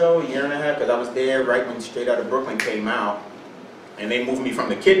year or so, a year and a half, because I was there right when Straight Outta Brooklyn came out, and they moved me from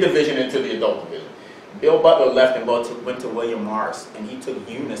the kid division into the adult division. Bill Butler left and went to William Morris, and he took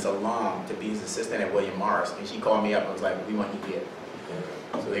Eunice along to be his assistant at William Morris, and she called me up and was like, we want you here.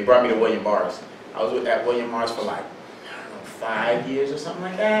 So they brought me to William Morris. I was at William Morris for like, I don't know, 5 years or something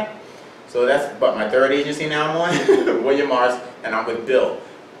like that. So that's but my 3rd agency now I'm on, William Morris, and I'm with Bill.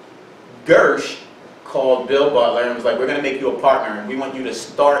 Gersh called Bill Butler and was like, we're going to make you a partner, and we want you to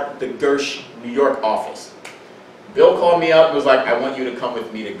start the Gersh New York office. Bill called me up and was like, I want you to come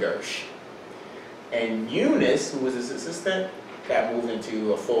with me to Gersh. And Eunice, who was his assistant, got moved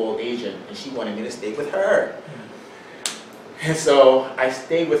into a full agent, and she wanted me to stay with her. And so I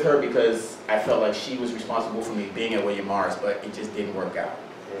stayed with her because I felt like she was responsible for me being at William Morris, but it just didn't work out.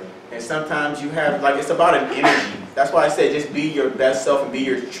 And sometimes you have, like, it's about an energy. That's why I said just be your best self and be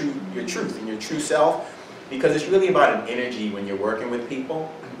your truth and your true self, because it's really about an energy when you're working with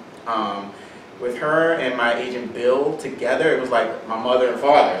people. With her and my agent Bill together, it was like my mother and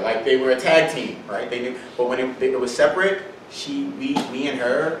father. Like they were a tag team, right? They knew, but when it was separate, me and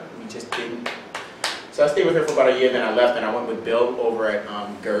her, we just didn't. So I stayed with her for about a year, then I left, and I went with Bill over at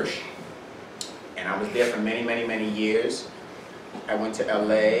Gersh, and I was there for many, many, many years. I went to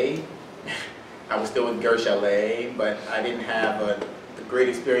LA. I was still with Gersh LA, but I didn't have a great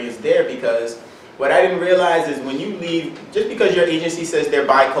experience there because what I didn't realize is when you leave, just because your agency says they're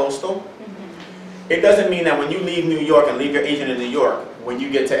bi-coastal, it doesn't mean that when you leave New York and leave your agent in New York, when you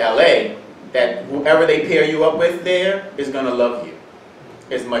get to LA, that whoever they pair you up with there is going to love you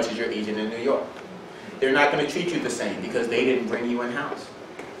as much as your agent in New York. They're not going to treat you the same because they didn't bring you in-house.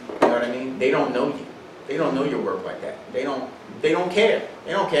 You know what I mean? They don't know you. They don't know your work like that. They don't care.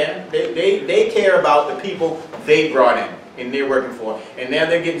 They don't care. They care about the people they brought in and they're working for. And now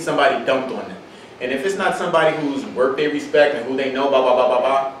they're getting somebody dumped on them. And if it's not somebody whose work they respect and who they know, blah, blah, blah, blah,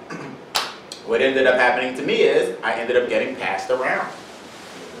 blah, what ended up happening to me is I ended up getting passed around.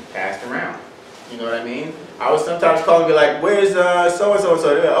 Passed around. You know what I mean? I was sometimes calling me like, where's so-and-so?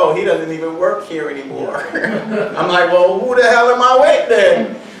 Oh, he doesn't even work here anymore. I'm like, well, who the hell am I with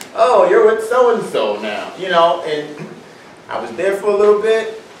then? Oh, you're with so-and-so now. You know, and I was there for a little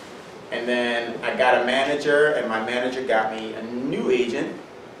bit, and then I got a manager, and my manager got me a new agent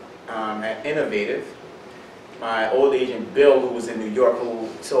at Innovative. My old agent, Bill, who was in New York,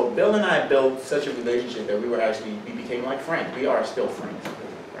 so Bill and I built such a relationship that we became like friends. We are still friends,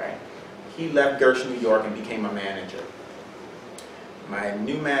 right? He left Gersh, New York, and became a manager. My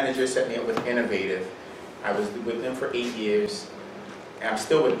new manager set me up with Innovative. I was with them for 8 years, and I'm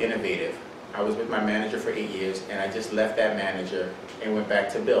still with Innovative. I was with my manager for 8 years, and I just left that manager and went back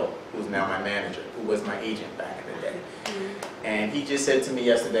to Bill, who's now my manager, who was my agent back in the day. And he just said to me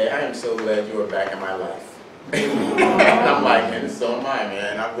yesterday, I am so glad you are back in my life. And I'm like, man, so am I,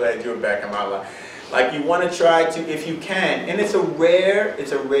 man. I'm glad you're back in my life. Like, you want to try to, if you can, and it's a rare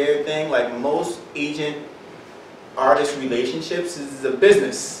thing. Like most agent-artist relationships is a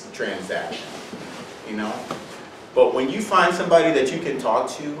business transaction, you know. But when you find somebody that you can talk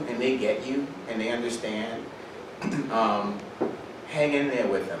to and they get you and they understand, hang in there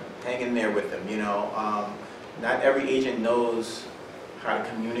with them. Hang in there with them. You know, not every agent knows how to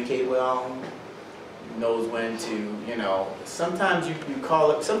communicate well. Knows when to, you know, sometimes you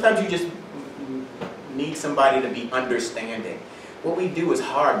call it, sometimes you just need somebody to be understanding. What we do is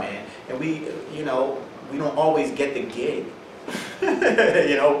hard, man, and we don't always get the gig.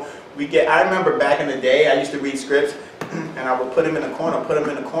 I remember back in the day, I used to read scripts, and I would put them in the corner,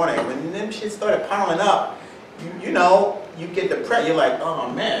 and when them shit started piling up, you get depressed. You're like,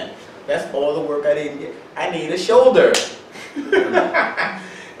 oh man, that's all the work I didn't get. I need a shoulder.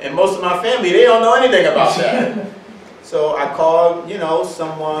 And most of my family, they don't know anything about that. So I called,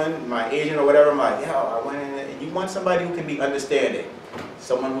 someone, my agent or whatever. I'm like, yo, I went in, and you want somebody who can be understanding,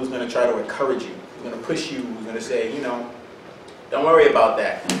 someone who's going to try to encourage you, who's going to push you, who's going to say, don't worry about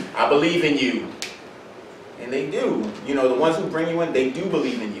that. I believe in you. And they do. The ones who bring you in, they do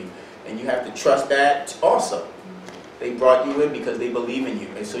believe in you. And you have to trust that also. They brought you in because they believe in you.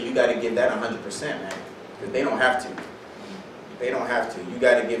 And so you got to give that 100%, man. Because they don't have to. They don't have to. You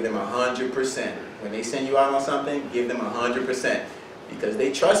got to give them 100%. When they send you out on something, give them 100%. Because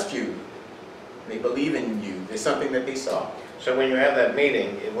they trust you. They believe in you. It's something that they saw. So when you have that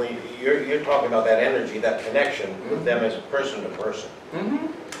meeting, when you're talking about that energy, that connection with them as a person to person.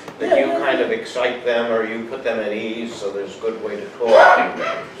 That you kind of excite them or you put them at ease so there's a good way to talk to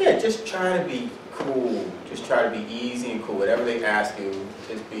them. Yeah, just try to be cool. Just try to be easy and cool. Whatever they ask you,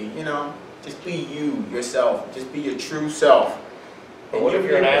 just be, just be you, yourself. Just be your true self. But what if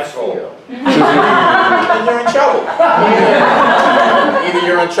you're an asshole? Then you're in trouble. Either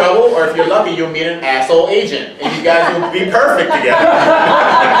you're in trouble, or if you're lucky, you'll meet an asshole agent, and you guys will be perfect together.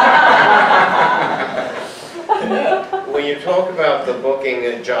 When you talk about the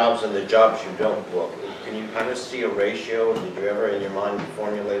booking jobs and the jobs you don't book, can you kind of see a ratio? Did you ever, in your mind,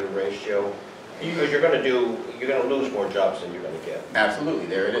 formulate a ratio? Because you're going to lose more jobs than you're going to get. Absolutely,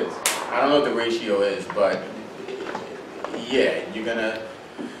 there it is. I don't know what the ratio is, but yeah, you're gonna,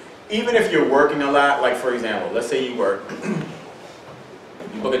 even if you're working a lot, like for example, let's say you work,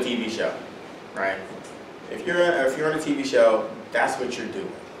 you book a TV show, right? If you're on a TV show, that's what you're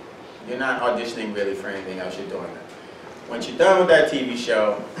doing. You're not auditioning really for anything else, you're doing that. Once you're done with that TV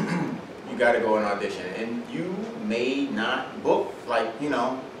show, you gotta go and audition. And you may not book,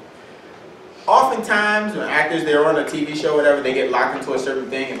 oftentimes when actors, they're on a TV show or whatever, they get locked into a certain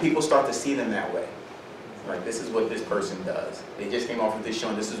thing and people start to see them that way. Like, this is what this person does. They just came off of this show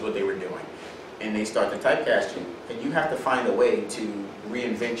and this is what they were doing. And they start to typecast you. And you have to find a way to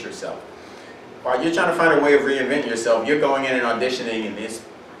reinvent yourself. While you're trying to find a way of reinventing yourself, you're going in and auditioning and there's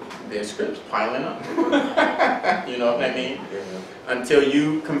scripts piling up. You know what I mean? Until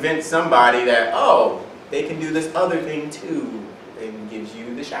you convince somebody that, oh, they can do this other thing too. And gives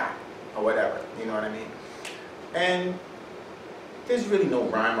you the shot or whatever. You know what I mean? And there's really no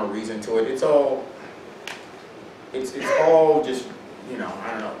rhyme or reason to it. It's all just, I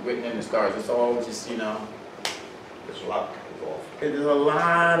don't know, written in the stars. It's all just, There's luck involved. There's a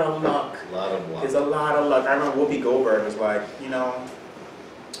lot of luck. A lot of luck. There's a lot of luck. I remember Whoopi Goldberg was like,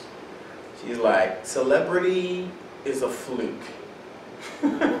 she's like, celebrity is a fluke.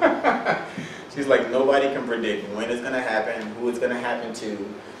 She's like, nobody can predict when it's going to happen, who it's going to happen to.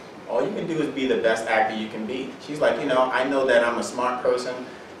 All you can do is be the best actor you can be. She's like, I know that I'm a smart person.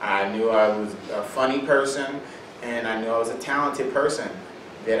 I knew I was a funny person. And I knew I was a talented person.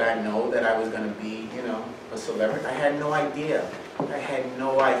 Did I know that I was going to be, a celebrity? I had no idea. I had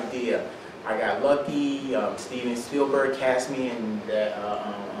no idea. I got lucky. Steven Spielberg cast me in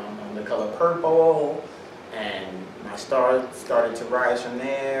The Color Purple, and my star started to rise from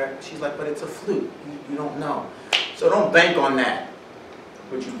there. She's like, but it's a fluke. You don't know. So don't bank on that.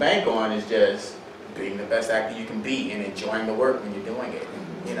 What you bank on is just being the best actor you can be and enjoying the work when you're doing it.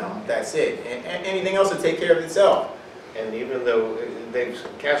 That's it. And anything else will take care of itself. And even though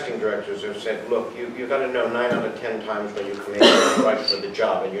casting directors have said, look, you got to know 9 out of 10 times when you come in and right for the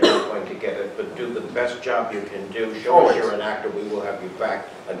job, and you're not going to get it, but do the best job you can do. Show us you're an actor. We will have you back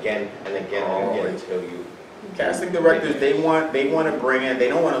again and again and again until you. Casting directors, they want to bring in. They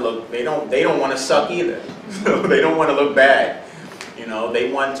don't want to look. They don't want to suck either. So they don't want to look bad.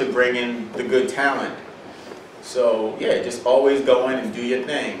 They want to bring in the good talent. So yeah, just always go in and do your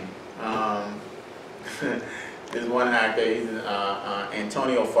thing. There's one actor, he's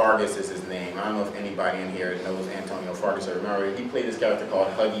Antonio Fargas is his name. I don't know if anybody in here knows Antonio Fargas. I remember he played this character called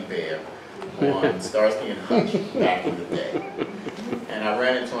Huggy Bear on Starsky and Hutch back in the day. And I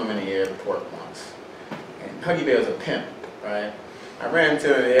ran into him in the airport once. And Huggy Bear was a pimp, right? I ran into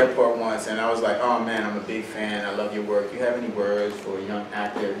him in the airport once and I was like, oh man, I'm a big fan. I love your work. Do you have any words for a young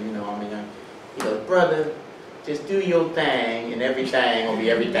actor? I'm a young. He goes, brother, just do your thing and everything will be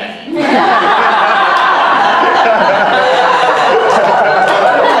everything. I'll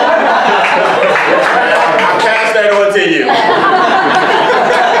pass that on to you.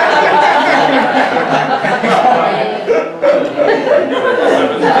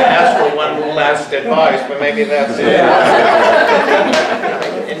 maybe that's it.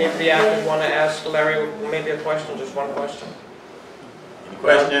 Any of the actors want to ask Larry maybe a question, just one question? Any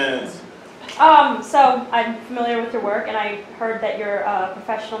questions? So I'm familiar with your work, and I heard that you're a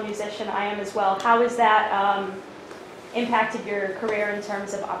professional musician. I am as well. How has that impacted your career in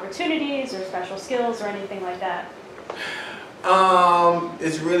terms of opportunities or special skills or anything like that?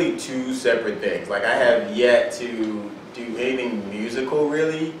 It's really two separate things. Like, I have yet to do anything musical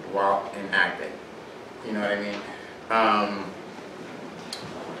really while in acting. You know what I mean?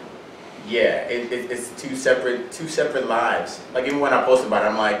 Yeah, it's two separate lives. Like, even when I post about it,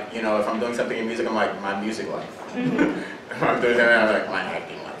 I'm like, you know, if I'm doing something in music, I'm like, my music life. Mm-hmm. If I'm doing something, I'm like, my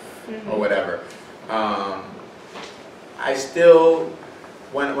acting life, or whatever. I still,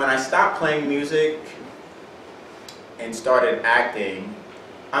 when I stopped playing music and started acting,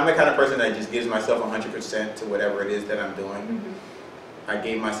 I'm the kind of person that just gives myself 100% to whatever it is that I'm doing. Mm-hmm. I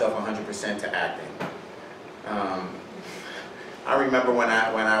gave myself 100% to acting. I remember when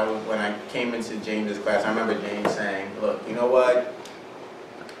I came into James's class, I remember James saying, look, you know what?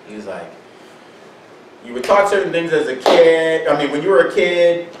 He was like, you were taught certain things as a kid. I mean, when you were a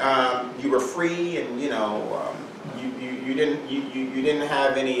kid, you were free, and you know, you didn't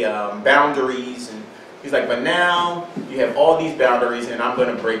have any boundaries. And he's like, but now you have all these boundaries, and I'm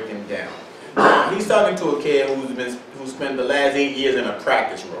going to break them down. Now, he's talking to a kid who spent the last 8 years in a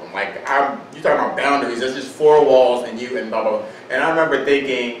practice room. Like, you're talking about boundaries. There's just 4 walls and you and blah, blah, blah. And I remember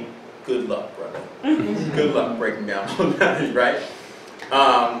thinking, good luck, brother. Good luck breaking down those boundaries, right?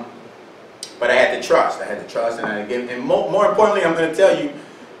 But I had to trust. And I had to give. And more importantly, I'm going to tell you,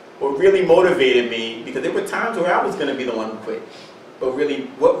 what really motivated me, because there were times where I was going to be the one who quit. But really,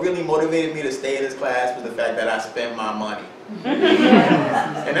 what really motivated me to stay in this class was the fact that I spent my money.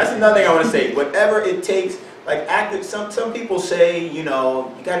 And that's another thing I want to say. Whatever it takes, like active, some people say, you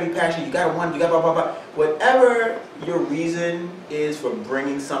know, you gotta be passionate, you gotta want, you gotta blah, blah, blah. Whatever your reason is for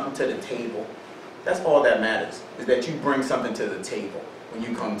bringing something to the table, that's all that matters, is that you bring something to the table when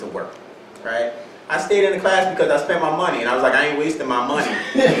you come to work, right? I stayed in the class because I spent my money, and I was like, I ain't wasting my money.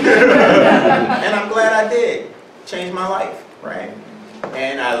 And I'm glad I did. Changed my life, right?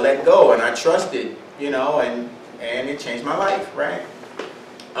 And I let go, and I trusted, you know, and it changed my life, right?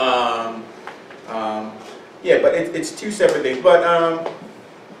 Yeah, but it's two separate things. But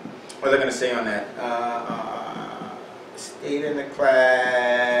what was I gonna say on that? Stayed in the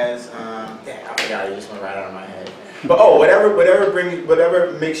class. Damn, I forgot. It just went right out of my head. But oh,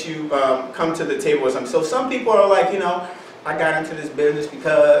 whatever makes you come to the table with something. So some people are like, you know, I got into this business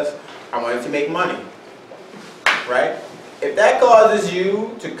because I wanted to make money, right? If that causes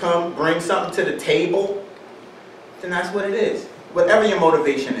you to come bring something to the table, then that's what it is. Whatever your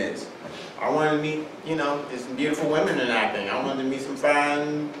motivation is. I wanted to meet, you know, some beautiful women in acting. I wanted to meet some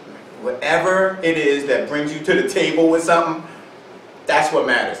fine, whatever it is that brings you to the table with something, that's what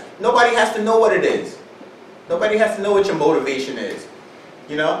matters. Nobody has to know what it is. Nobody has to know what your motivation is,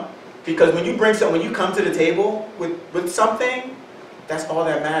 you know? Because when you bring something, when you come to the table with something, that's all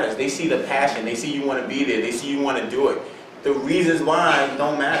that matters. They see the passion. They see you want to be there. They see you want to do it. The reasons why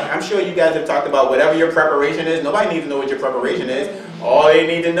don't matter. I'm sure you guys have talked about whatever your preparation is. Nobody needs to know what your preparation is. All they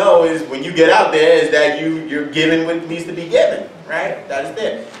need to know is when you get out there is that you're giving what needs to be given, right? That's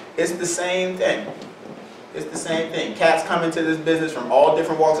it. It's the same thing. It's the same thing. Cats come into this business from all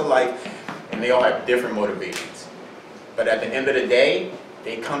different walks of life, and they all have different motivations. But at the end of the day,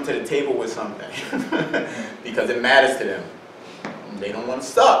 they come to the table with something because it matters to them. They don't want to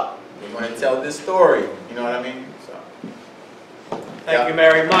stop. They want to tell this story. You know what I mean? So. Thank you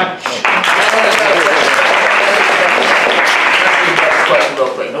very much.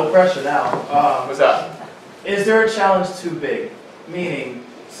 No pressure now. What's up? Is there a challenge too big? Meaning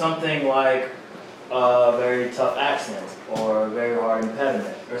something like a very tough accent or a very hard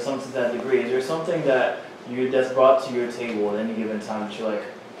impediment or something to that degree. Is there something that's brought to your table at any given time that you're like,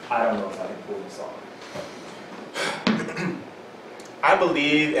 I don't know if I can pull this off? I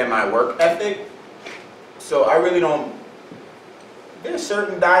believe in my work ethic, so I really don't. There's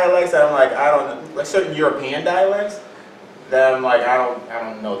certain dialects that I'm like, I don't, like certain European dialects that I'm like, I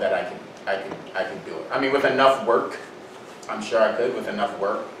don't know that I can do it. I mean, with enough work, I'm sure I could with enough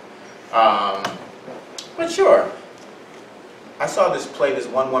work. But sure, I saw this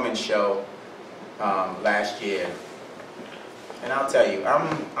one woman show last year, and I'll tell you, I'm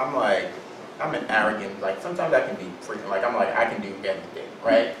an arrogant, like sometimes I can be freaking, like I'm like, I can do everything,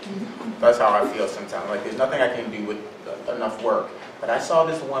 right? That's how I feel sometimes, like there's nothing I can do with enough work. But I saw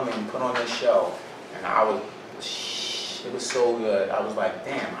this woman put on this show, and it was so good. I was like,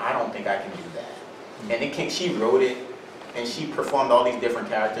 damn, I don't think I can do that. And she wrote it, and she performed all these different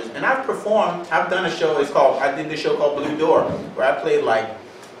characters. And I've done a show, I did this show called Blue Door, where I played like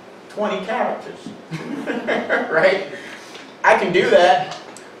 20 characters, right? I can do that,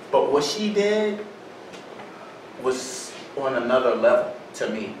 but what she did was on another level to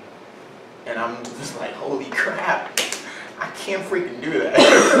me. And I'm just like, holy crap, I can't freaking do that,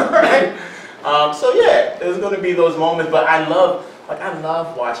 right? So yeah, there's gonna be those moments, but I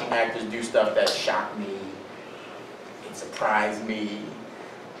love watching actors do stuff that shock me, it surprised me.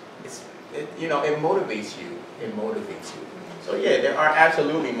 It motivates you. It motivates you. So yeah, there are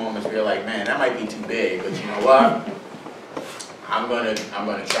absolutely moments where you're like, man, that might be too big, but you know what? I'm gonna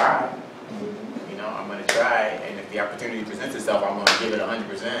try. You know, I'm gonna try, and if the opportunity presents itself, I'm gonna give it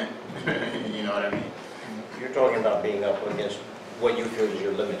 100%. You know what I mean? You're talking about being up against what you feel is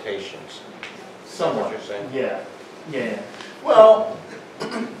your limitations. Somewhat. What you're saying? Yeah. Well,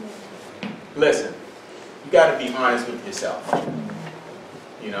 listen, you got to be honest with yourself.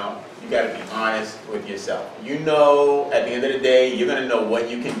 You know, you got to be honest with yourself. You know, at the end of the day, you're going to know what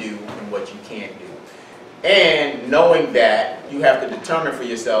you can do and what you can't do. And knowing that, you have to determine for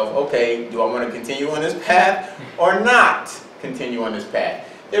yourself, okay, do I want to continue on this path or not continue on this path?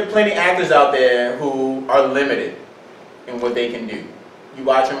 There are plenty of actors out there who are limited in what they can do. You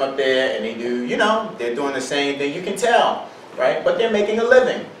watch them up there and they do, you know, they're doing the same thing, you can tell, right? But they're making a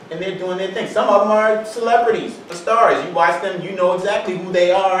living and they're doing their thing. Some of them are celebrities, the stars. You watch them, you know exactly who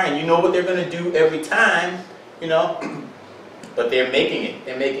they are and you know what they're going to do every time, you know. But they're making it,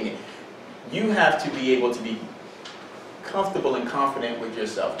 they're making it. You have to be able to be comfortable and confident with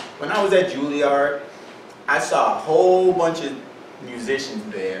yourself. When I was at Juilliard, I saw a whole bunch of musicians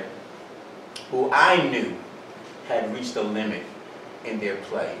there who I knew had reached a limit in their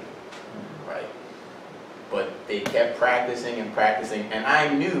play, right? But they kept practicing and practicing, and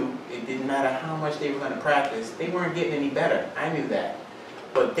I knew it didn't matter how much they were going to practice, they weren't getting any better. I knew that.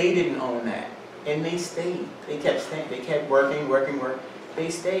 But they didn't own that. And they stayed. They kept staying. They kept working.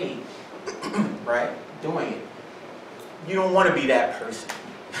 They stayed, right? Doing it. You don't want to be that person.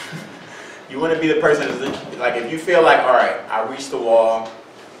 You want to be the person that's like, if you feel like, all right, I reached the wall,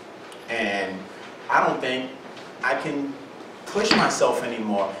 and I don't think I can push myself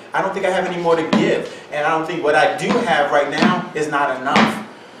anymore. I don't think I have any more to give. And I don't think what I do have right now is not enough.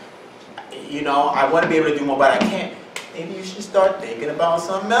 You know, I want to be able to do more, but I can't. Maybe you should start thinking about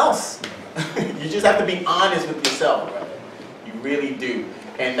something else. You just have to be honest with yourself, brother. You really do.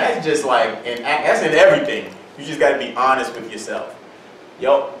 And that's just like, that's in everything. You just got to be honest with yourself.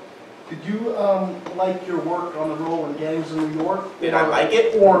 Yo. Did you like your work on the role in Gangs of New York? Did I like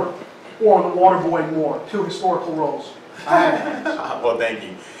it? Or on the Waterboy more? Two historical roles. Well, thank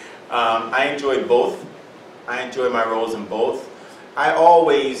you. I enjoyed both. I enjoy my roles in both. I'm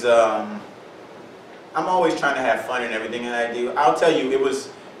always trying to have fun in everything that I do. I'll tell you, it was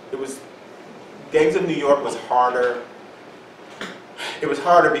Gangs of New York was harder. It was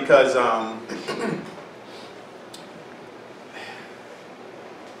harder because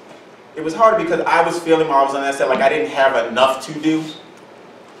it was harder because I was feeling while I was on that set like I didn't have enough to do.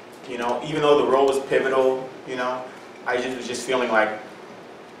 You know, even though the role was pivotal, you know, I was just feeling like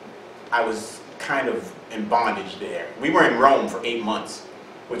I was kind of in bondage there. We were in Rome for 8 months,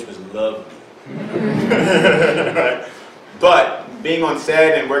 which was lovely. But being on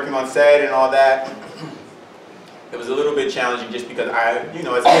set and working on set and all that, it was a little bit challenging just because you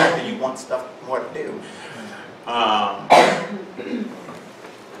know, as an actor, you want stuff more to do.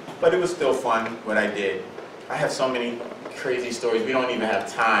 But it was still fun what I did. I have so many crazy stories. We don't even have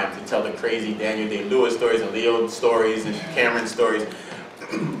time to tell the crazy Daniel Day-Lewis stories and Leo stories and Cameron stories.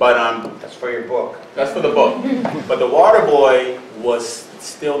 But that's for your book. That's for the book. But the Waterboy was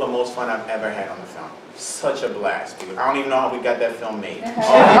still the most fun I've ever had on the film. Such a blast, dude. I don't even know how we got that film made. Just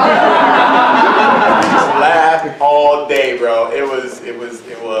laughed all day, bro. It was a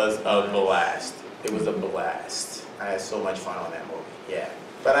blast. It was a blast. I had so much fun on that movie. Yeah.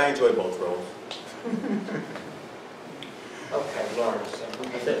 But I enjoyed both roles. Okay, Lawrence. We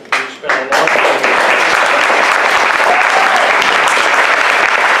spent a long time.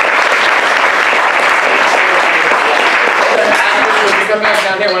 Come back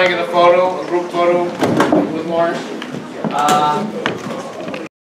down here when I get a photo, a group photo with Lawrence.